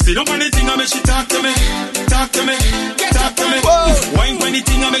 See don't find the thing I make she talk to me, talk to me, talk to me. Wine when the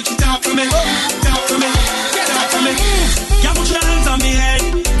thing I make she talk to me, talk to me, talk to me. You put your hands on me head,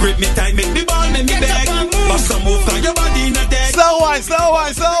 grip me tight, make me ball, make me beg. Bust some move on your body in a deck. Slow wine, slow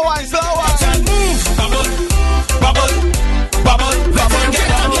wine, slow wine, slow wine. Bubble, bubble, bubble, bubble, get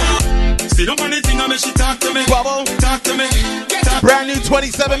down, yeah. See don't find the thing I make she talk to me, bubble, talk to me. Brand new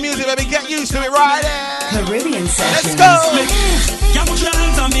 27 music, baby. Get used to it right there. Caribbean session. Let's go. You put your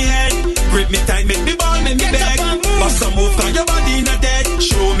hands on me head, grip me tight, make me ball, make me beg. Bust some move on your body in a dead.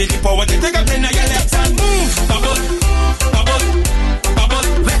 Show me the power to take a 10 of your left hand. Bubble, bubble, bubble,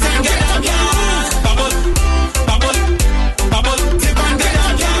 let them get down, yeah. Bubble, bubble, bubble, tip and get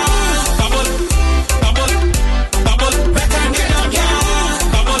down, yeah. Bubble, bubble, bubble, let them get down, yeah.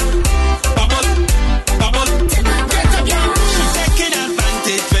 Bubble, bubble, bubble, tip and get down, yeah. She taking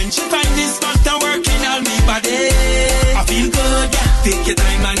advantage when she find this master working on me body. I feel good, yeah. Take your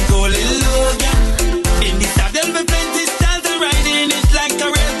time and go a little low, yeah. In the saddle with plenty styles and riding it like a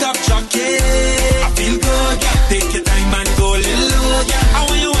real top jockey. I feel good, yeah. Take your time and go a little low, yeah. I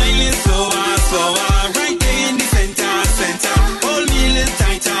want you whining so right there in the center, center. Hold me a little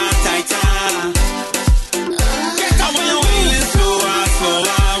tighter, tighter. I want you whining so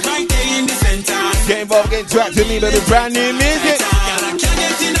right there in the center. Get involved, get interactive with me, baby. Brand new music. I can't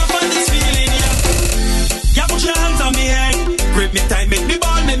get enough of this feeling, yeah. You put your hands on me head, grip me tight, make me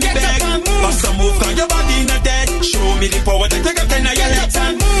ball, make me beg. Bust some move on your body in a dead. Show me the power to take a 10 of your left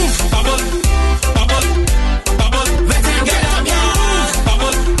hand. Bubble, bubble, bubble, let them get down, yeah.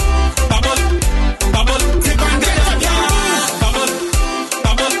 Bubble, bubble, bubble, tip and get down, yeah. Bubble,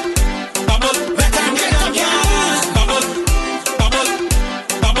 bubble, bubble, let them get down, yeah. Bubble, bubble,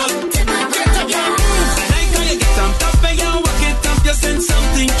 bubble, tip and get down, yeah. Like how you get on top and you walk it up, you send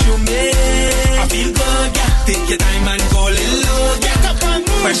something to me. I feel good, yeah. Take your time and go a little low, yeah.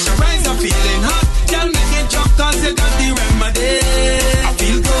 Pressurize, I'm feeling hot. Y'all make it drop cause you got the remedy. I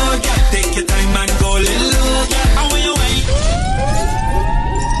feel good, yeah. Take your time and go a little low, yeah. I want you wait.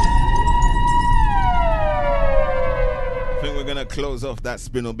 I think we're gonna close off that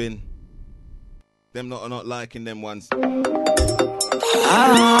spinal bin. Them not liking them ones.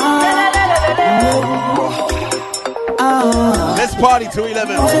 Let's party to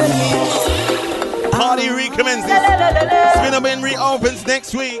 11. Party recommences. Spinal bin reopens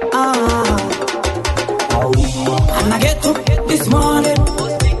next week. And I get up this morning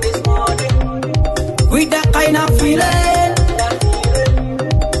with that kind of feeling,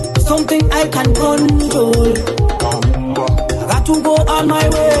 something I can control. I got to go on my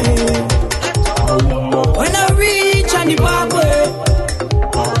way. When I reach on the pathway,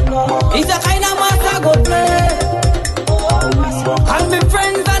 it's the kind of mass I go play. And my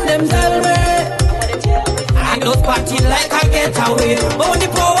friends and them tell me I don't party like I get away. But the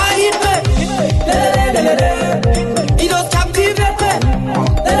power hit me, it just captivate me.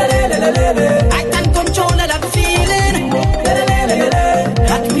 I can control that feeling.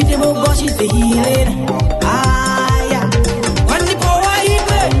 That rhythm, oh gosh, is the healing. Ah, yeah. When the power hit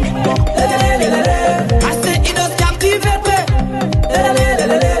me, I say it just captivate me.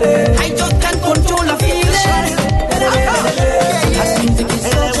 I just can't control the feeling.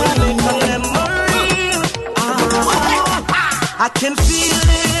 I can feel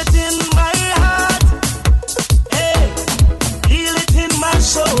it in my heart.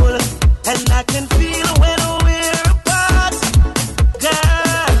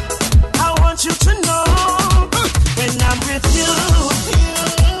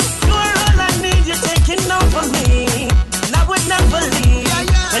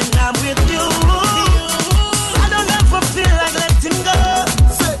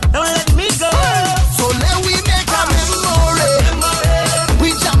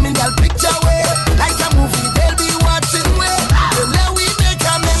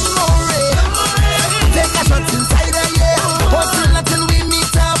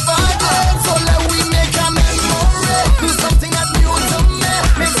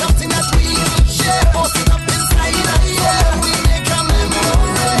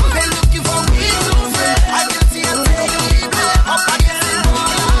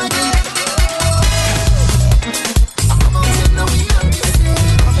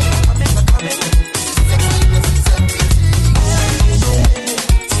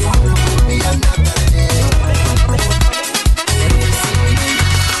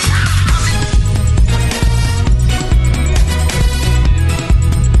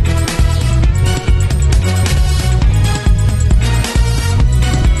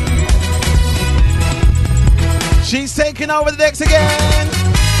 taking over the decks again.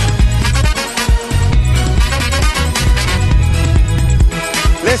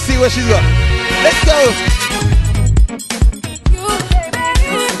 Let's see what she's got. Let's go.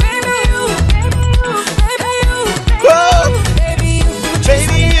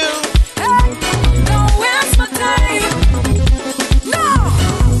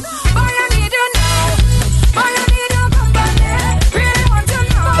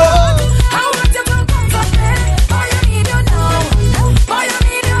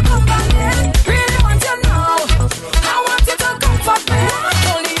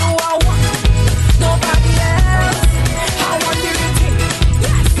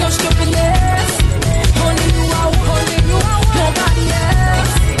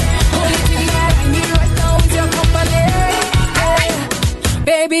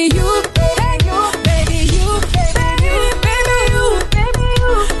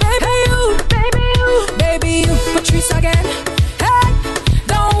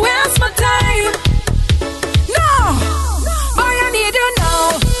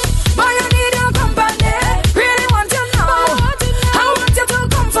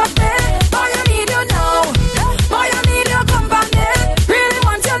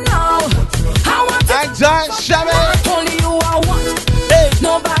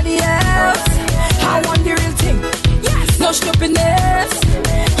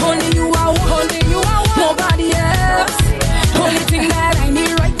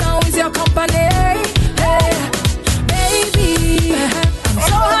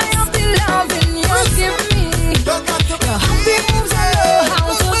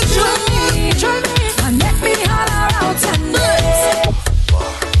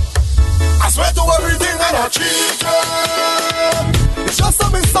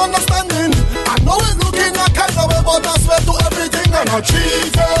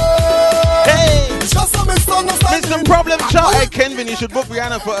 You should book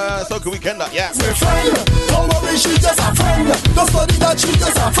Rihanna for Soca Weekend. Yeah. Don't worry, she's just a friend. Don't study that, she's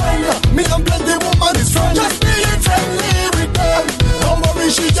just a friend. Me and plenty woman is friend. Just being friendly with them. Don't worry,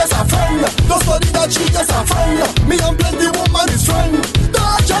 she's just a friend. Don't study that, she's just a friend. Me and plenty woman is friend.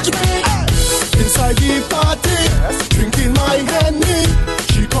 Don't judge me. Inside the party, drinking my Henny.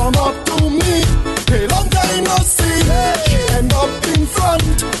 She come up to me. A long time no see. She end up in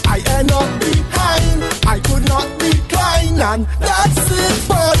front. I end up behind. I could not decline, and that's it.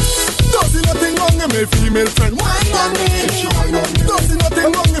 But don't see nothing wrong with my female friend. Wine on me. Don't see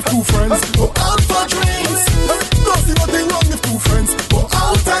nothing wrong if two friends go out for drinks. Don't see nothing wrong if two friends go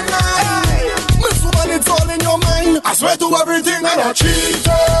out tonight. Miss woman, it's all in your mind. I swear to everything I'm not cheating.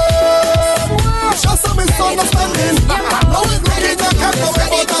 It's just a misunderstanding. I know it's really not happening,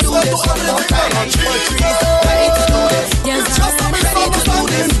 but I swear to everything I'm not cheating. It's just a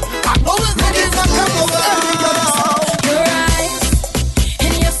misunderstanding. I know it's really not happening.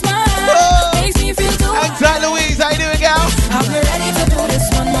 Louise, how you doing, gal? Are you ready to do this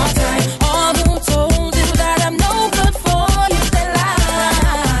one more time? All who told you that I'm no good for you, they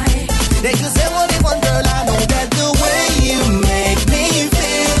lie. They could say what they want, girl. I know that the way you make me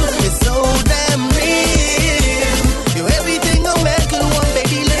feel is so damn real. You're everything a man could want,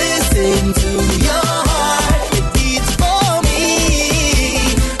 baby. Listen to your heart, it beats for me.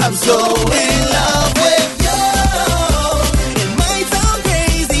 I'm so in love with you. It might sound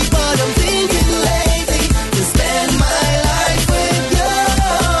crazy, but I'm thinking lately to spend my life with you.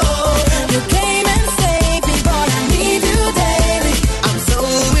 You came and saved me, but I need you daily. I'm so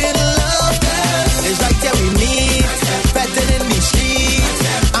in love, girl. It's right there we meet, better than the street.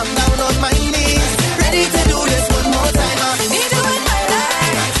 I'm down on my knees, ready to do this one more time. I need you in my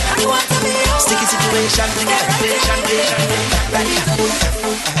life. I want to be yours. Sticky situation,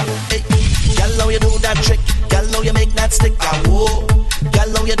 Girl, how you do that trick? Girl, how you make that stick? Whoa.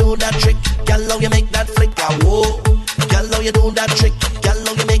 Girl, how you do that trick? Girl, how you make that flick? Whoa. Girl, how you do that trick? Girl,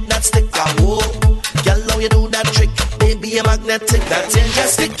 how you make that stick? Whoa. Girl, how you do that trick? Baby, you're magnetic. That thing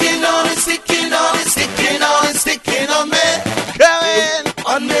just sticking on it, sticking on it, sticking on it, sticking on me. Going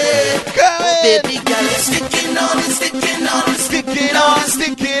on me. Going. Baby, girl, it's sticking on it, sticking on it, sticking on it,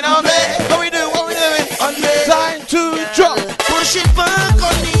 sticking on me. What we do? What we doing? On me. Time to drop. Push it back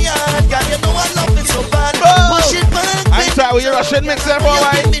on the yard, girl. You know I love it so bad. Push it back. I ain't tired with your Russian mixer, boy.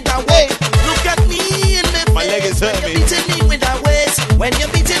 Hey, look at me in the face. My leg is hurting me. When you're beating me with that waist, when you're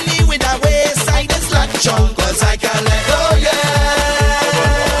beating me with that waist, I just latch on, cause I can't let go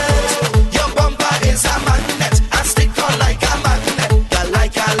yet. Your bumper is a magnet, I stick on like a magnet, girl, I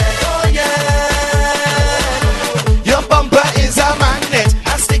can't let go yet. Your bumper is a magnet,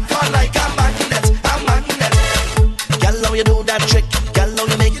 I stick on like a magnet, a magnet. Girl, how you do that trick? Girl, how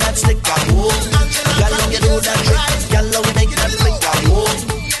you make that stick? Girl, how you do that trick? Girl, how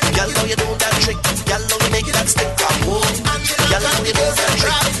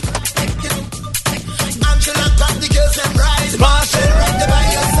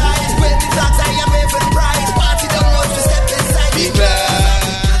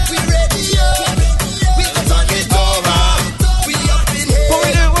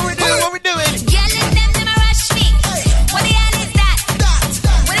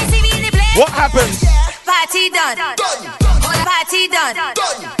happens? Party done. Party done.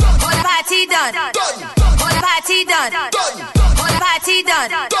 Party done. Party done. Party done. Party done.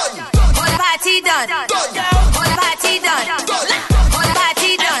 Party done. Party done. Party done.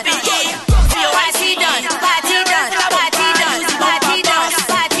 Party done. Party done. Party done. Party done. Party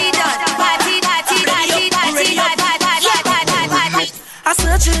I'm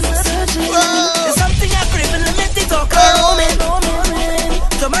searching. There's something I crave and let it talk around me.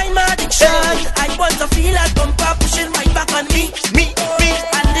 To mind my addiction, I want to feel that bumper pushing right back on me.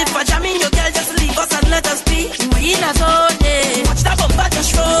 And if I jam in your girl, just leave us and let us be. We in a zone, yeah. Watch that bumper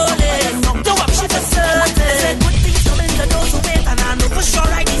just rolling. Don't up, she's a certain. Good things coming to those who wait, and I know for sure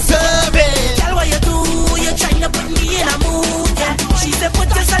I deserve it. Tell what you do, you're trying to put me in a mood, yeah. She said, put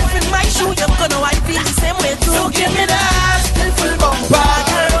yourself in my shoe, you're gonna I feel the same way too. So give me that full bumper,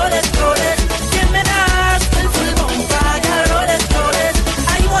 girl, roll it. Give me that full bumper, girl, roll it.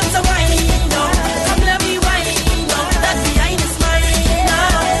 I want to wine, no. Come let me wine, no. That behind is mine, no.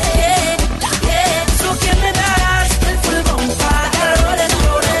 Yeah. So give me that full bumper, girl,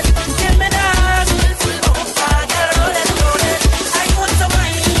 roll it. Give me that full bumper, girl, roll it. I want to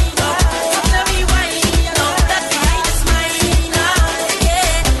wine, no. Come let me wine, no. That behind is mine, no.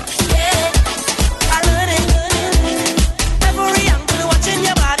 Yeah. I learn it. Every angle watching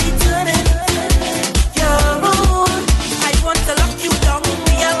your body turning. You're rude. I want to lock you down.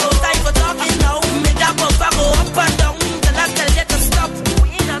 We have no time for talking now. Make that bumper go up and down. Then I tell you to stop. We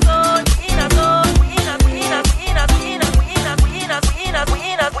in a zone.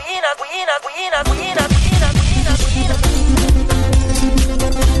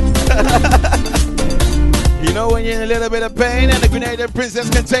 You know when you're in a little bit of pain and the Grenadian princess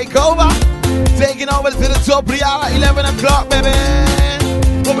can take over? Taking over to the top of the hour, 11 o'clock, baby.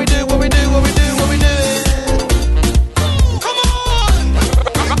 What we do? Come on!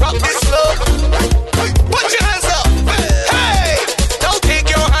 Rock this love. Put your hands up. Hey! Now take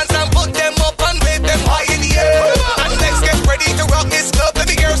your hands and put them up and wave them high in the air. And let's get ready to rock this club. Let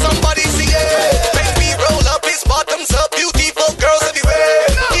me hear somebody sing it. When we roll up, his bottoms up. Beautiful girls everywhere.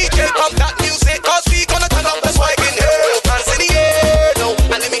 DJ pump that music, cause we gonna turn up the swag in here. Hands in the air, no.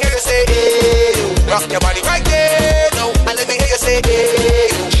 And let me hear you say, hey. Rock your body right there, no. And let me hear you say, hey.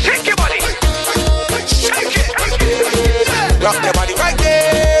 Shake your body. Shake it. Rock your body right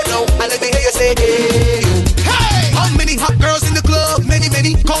there, no. And let me hear you say, hey. How many hot girls in the club? Many.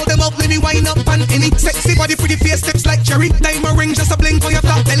 Call them up, let me wind up on any. Sexy body, pretty face, lips like cherry. Diamond ring, just a bling for your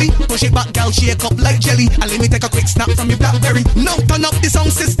fat belly. Push it back, girl, shake up like jelly. And let me take a quick snap from your Blackberry. Now turn up the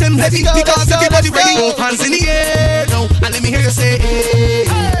sound system heavy, because everybody ready. Both hands in the air, no. And let me hear you say, hey.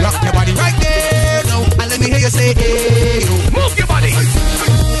 Rock your body right there, no. And let me hear you say, hey. Move your body.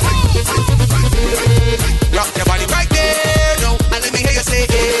 Rock your body right there, no. And let me hear you say,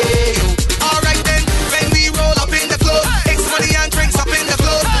 hey. Alright then, when we roll up in the club, X money and drinks up in the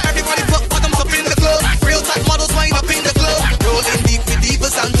club. Everybody put bottoms up in the club. Real tight models wind up in the club. Rolling deep with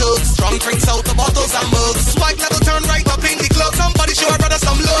divas and thugs. Strong drinks out the bottles and mugs. Swag level turn right up in the club. Somebody show a brother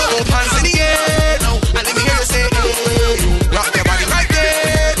some love. Both hands in the air, no. And let me hear you say, hey. Rock your body right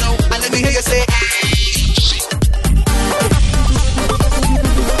there, no. And let me hear you say,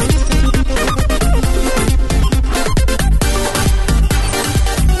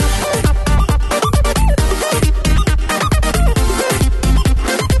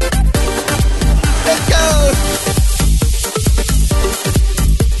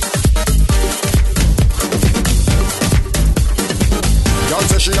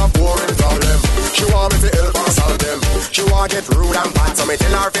 she a boring problem. She want me to help her solve them. She want get rude and bad, so me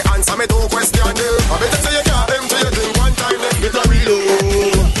tell her to answer me two questions. I better say you can't empty your drink one time, then get a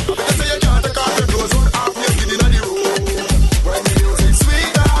reload. I better say you can't take off your clothes on half your skin inna the road. When the music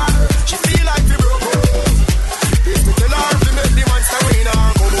sweeter, she feel like the broke. This me tell her to make the monster win her.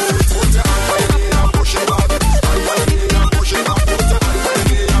 Come out, put your hand on your knee and push it back. Hand on your knee and push it back. Put your hand on your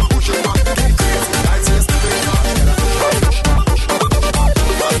knee and push it back. Get crazy, like say Stephen Marsh.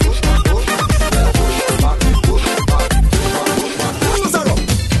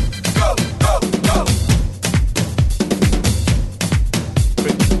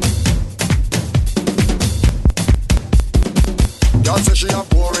 She a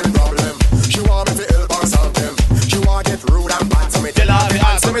boring problem. She want me to help her solve them. She want get rude and bad, so me tell her to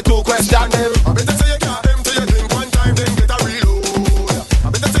answer me two questions. I better say you can't empty your drink one time, then get a reload. I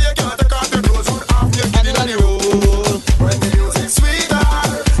better say you can't take off your clothes on half your skin inna the road. When the music sweeter,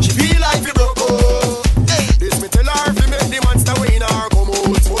 she feel like the broke. This me tell her to make the monster win her. Come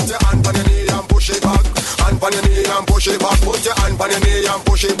out, put your hand on your knee and push it back. Hand on your knee and push it back. Put your hand on your knee and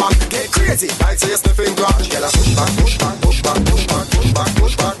push it back. Get crazy, like say you're sniffing grass. Girl, push back, push back, push back, push back. Push back,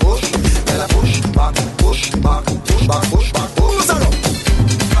 push back, push.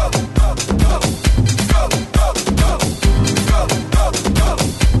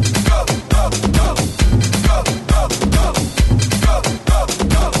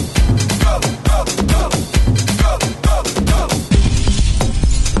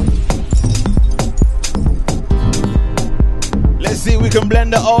 can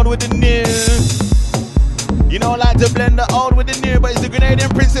blend the old with the new. You know I like to blend the old with the new, but it's the Grenadian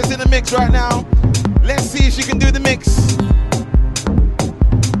princess in the mix right now. Let's see if she can do the mix.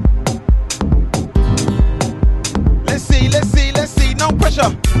 Let's see. No pressure.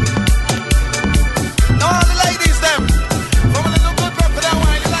 No, all the ladies, them. From a little good rap for that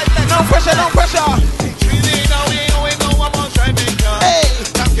wine, you like that. No pressure. Hey.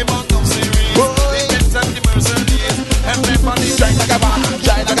 Everybody try like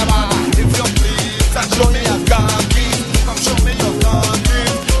a man. If you please, show me your car keys. Come show me your car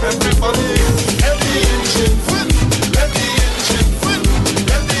keys. Everybody, let the engine win. Let the engine win.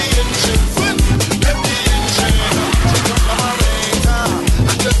 Let the engine win. Let the engine. Check your carburetor.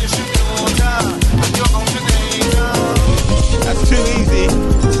 And your distributor. And your alternator. That's too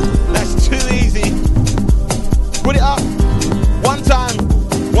easy. Put it up. One time.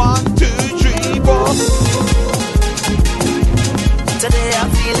 1, 2, 3, 4. Today I'm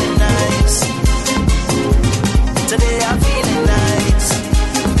feeling nice.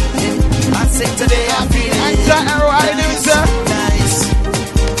 I say today I'm feeling nice.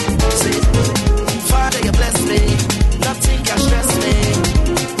 Say, Father, you bless me. Nothing can stress me.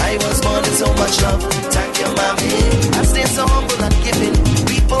 I was born with so much love. Thank you, mommy. I stay so humble and giving.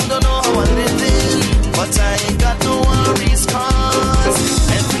 People don't know how I'm living, but I ain't got no worries, cause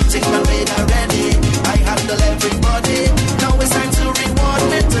everything I made already. I handle everybody. Now it's time to reward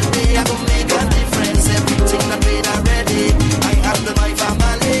me today. I gon' make a difference. Everything I made already. I handle my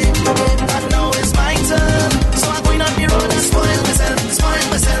family. And now it's my turn. So I'm going on the road and spoil myself.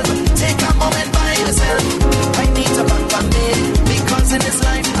 Take a moment by myself. I need to back on me, because in this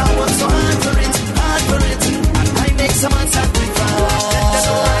life I work so hard for it. And I make some sacrifice.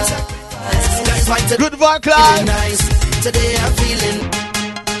 Good vibe, Clyde. Nice. Today I'm feeling.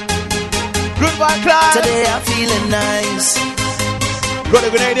 Good vibe, Clyde. Today I'm feeling nice. Got the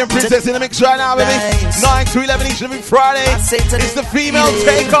Grenadian princess in the mix right now, baby. 9 to 11 each and every Friday. It's the female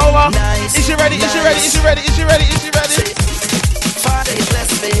takeover. Nice. Is she ready? Father, you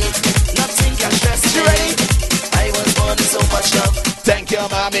bless me. Nothing can stress me. I was born with so much love. Thank you,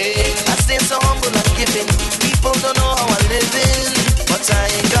 mommy. I stay so humble and giving. People don't know how I'm living, but I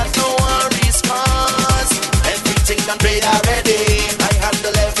ain't got no worries, cause everything I'm paid already. I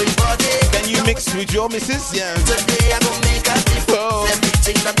handle everybody. Can you mix with your missus? Yeah. Today I'm gonna make a difference.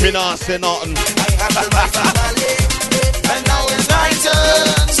 Everything I'm paid say nothing. I handle my family. And now it's my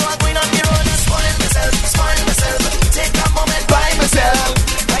turn. So I'm going on the road and spoil myself. Take a moment by myself.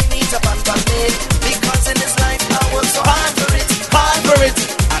 I need to back on me, because in this life I work so hard for it.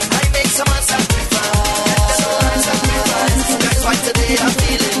 And I make some sacrifice. That's why today I'm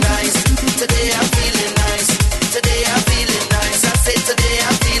feeling nice. I say today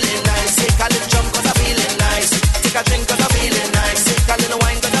I'm feeling nice. Take a little jump 'cause I'm feeling nice. Take a drink 'cause I'm feeling nice. Take a little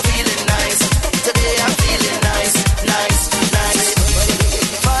wine 'cause I'm feeling nice. Today I'm feeling nice.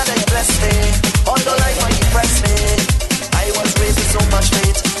 Father, you bless me. All the life when you press me. I was raised with so much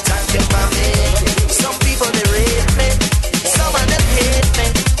faith. Thank you, mommy. Some people they rate me, some of them hate me,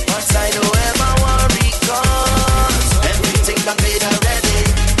 but I don't ever worry, 'cause everything I made already.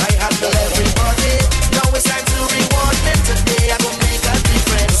 I handle everybody. Now it's time to reward me today. I gon' make a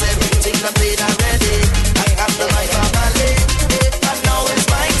difference. Everything I made already. I handle my family. And now it's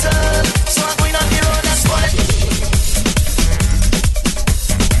my turn. So I'm going on the road and spoil.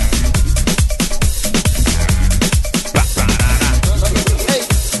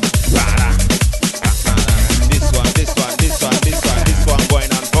 This one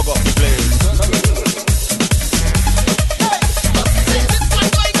going on. Fuck up the place.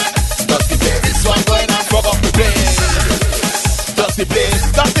 This one going on. Fuck up the place. Dusty place.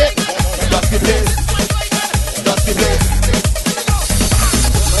 That's it. Dusty place.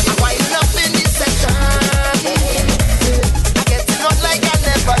 I'm winding up in this section. I get to look like I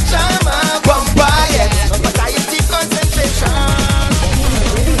never jam a bumper yet, but I have deep concentration.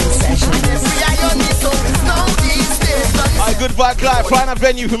 And every iron is so snow these days. Alright, good vibe, Clyde. Find a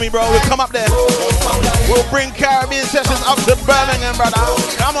venue for me, bro. We'll come up there. We'll bring Caribbean sessions up to Birmingham, brother.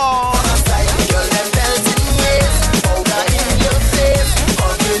 Come on.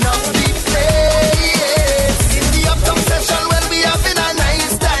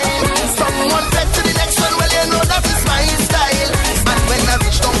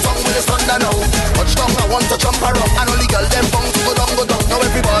 I want to jump around and only girl them bound to go down. Now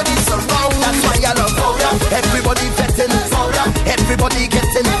everybody's around. That's why I love powder. Everybody getting powder. Everybody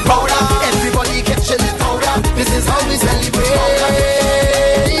getting powder. Everybody catching powder. This is how we celebrate.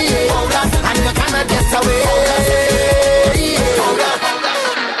 Powder. And you cannot get away. Powder.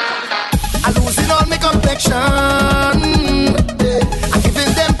 I'm losing all my complexion.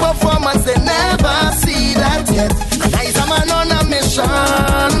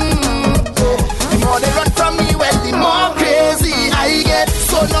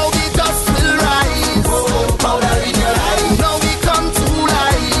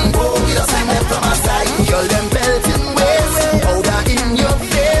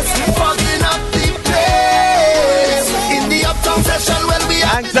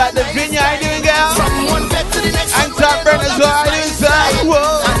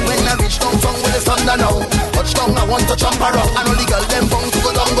 want to jump around. And only girl them bound to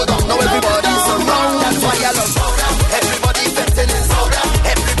go down, go down. Now everybody's around. That's why I love soda. Everybody betting in soda.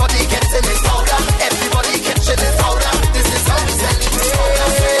 Everybody getting it soda. Everybody catching it soda. This is how we sell it. Soda.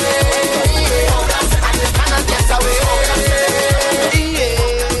 And this cannot get away.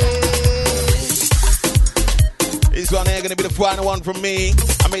 This one here gonna be the final one from me.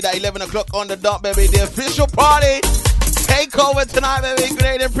 I made that 11 o'clock on the dot, baby. The official party. Take over tonight, baby.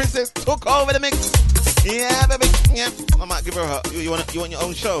 Grenade and Princess took over the mix. Yeah, baby. Yeah. I might give her a hug. You want your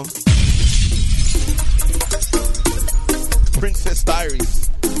own show? Princess Diaries.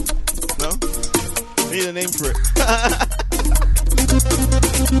 No? Need a name for it.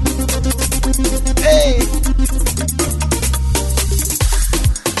 Hey!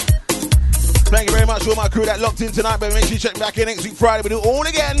 Thank you very much to all my crew that locked in tonight, but make sure you check back in next week Friday. We do it all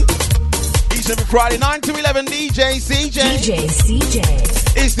again. Each and every Friday, 9 to 11, DJ CJ. DJ CJ.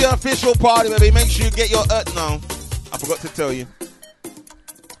 It's the official party, baby. Make sure you get your... no, I forgot to tell you.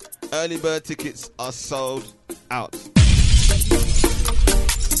 Early bird tickets are sold out.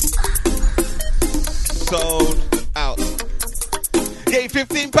 Sold out. Get your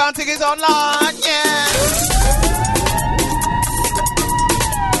 £15 tickets online, yeah.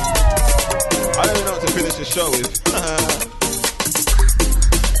 I don't even know what to finish the show with.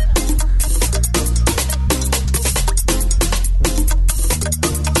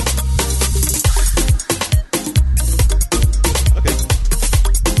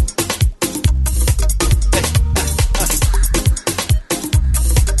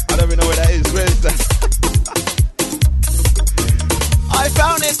 I don't even know where that is. Where is that? I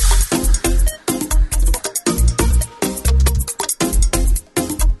found it.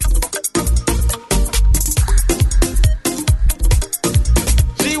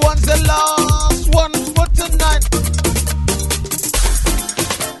 The last one for tonight.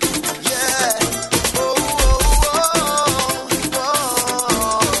 Yeah.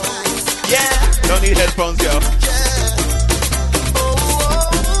 Yeah. Don't need headphones, girl.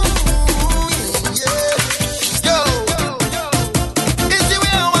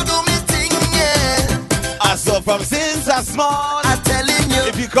 I saw from since I'm small. I'm telling you.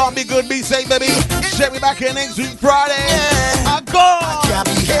 If you can't be good, be safe, baby. Check me back here next week, Friday. I go.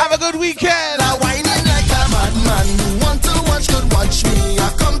 Have a good weekend. I whining like a madman. Want to watch, could watch me.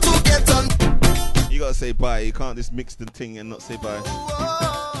 I come to get on. You gotta say bye. You can't just mix the thing and not say bye.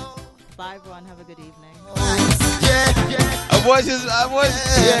 Bye, everyone. Have a good evening. Her voice is,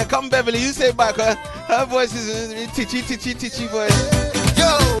 yeah. Come, Beverly. You say bye. Her voice is titchy voice.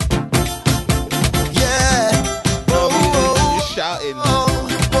 Yo. Yeah. No, you're shouting.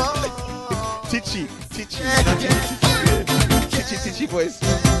 Titchy voice.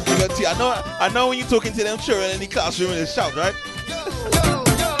 I know when you're talking to them children in the classroom and they shout, right?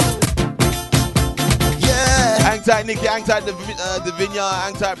 Yeah. Hang tight, Nikki. Hang tight, the Vineyard.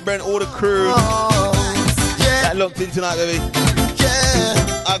 Hang tight, Brent. All the crew that locked in tonight, baby.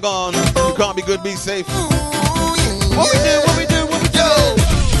 Yeah. I gone. You can't be good. Be safe. What we do? What we do? What we do?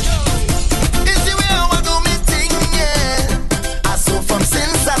 It's the way I want to me thing, yeah. I saw from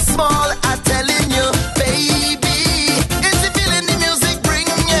since I'm small. I'm telling you, baby.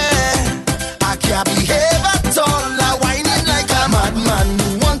 I behave at all, I whining like a madman.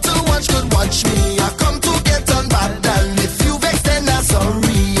 Want to watch, could watch me. I come to get on bad, and if you vex, then I'm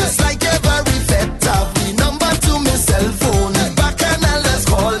sorry. It's like every vet have the number to my cell phone. Back and let's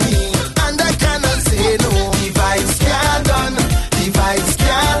call me, and I cannot say no. The vibes can't done, the vibes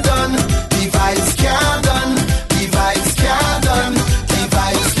can't done, the vibes can't done, the vibes can't done, the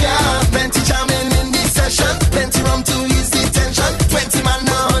vibes can't. Plenty charming in this session, plenty rum to ease the tension. 20 man,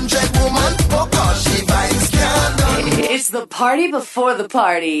 100 woman. It's the party before the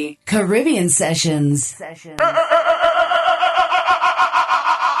party. Caribbean Sessions.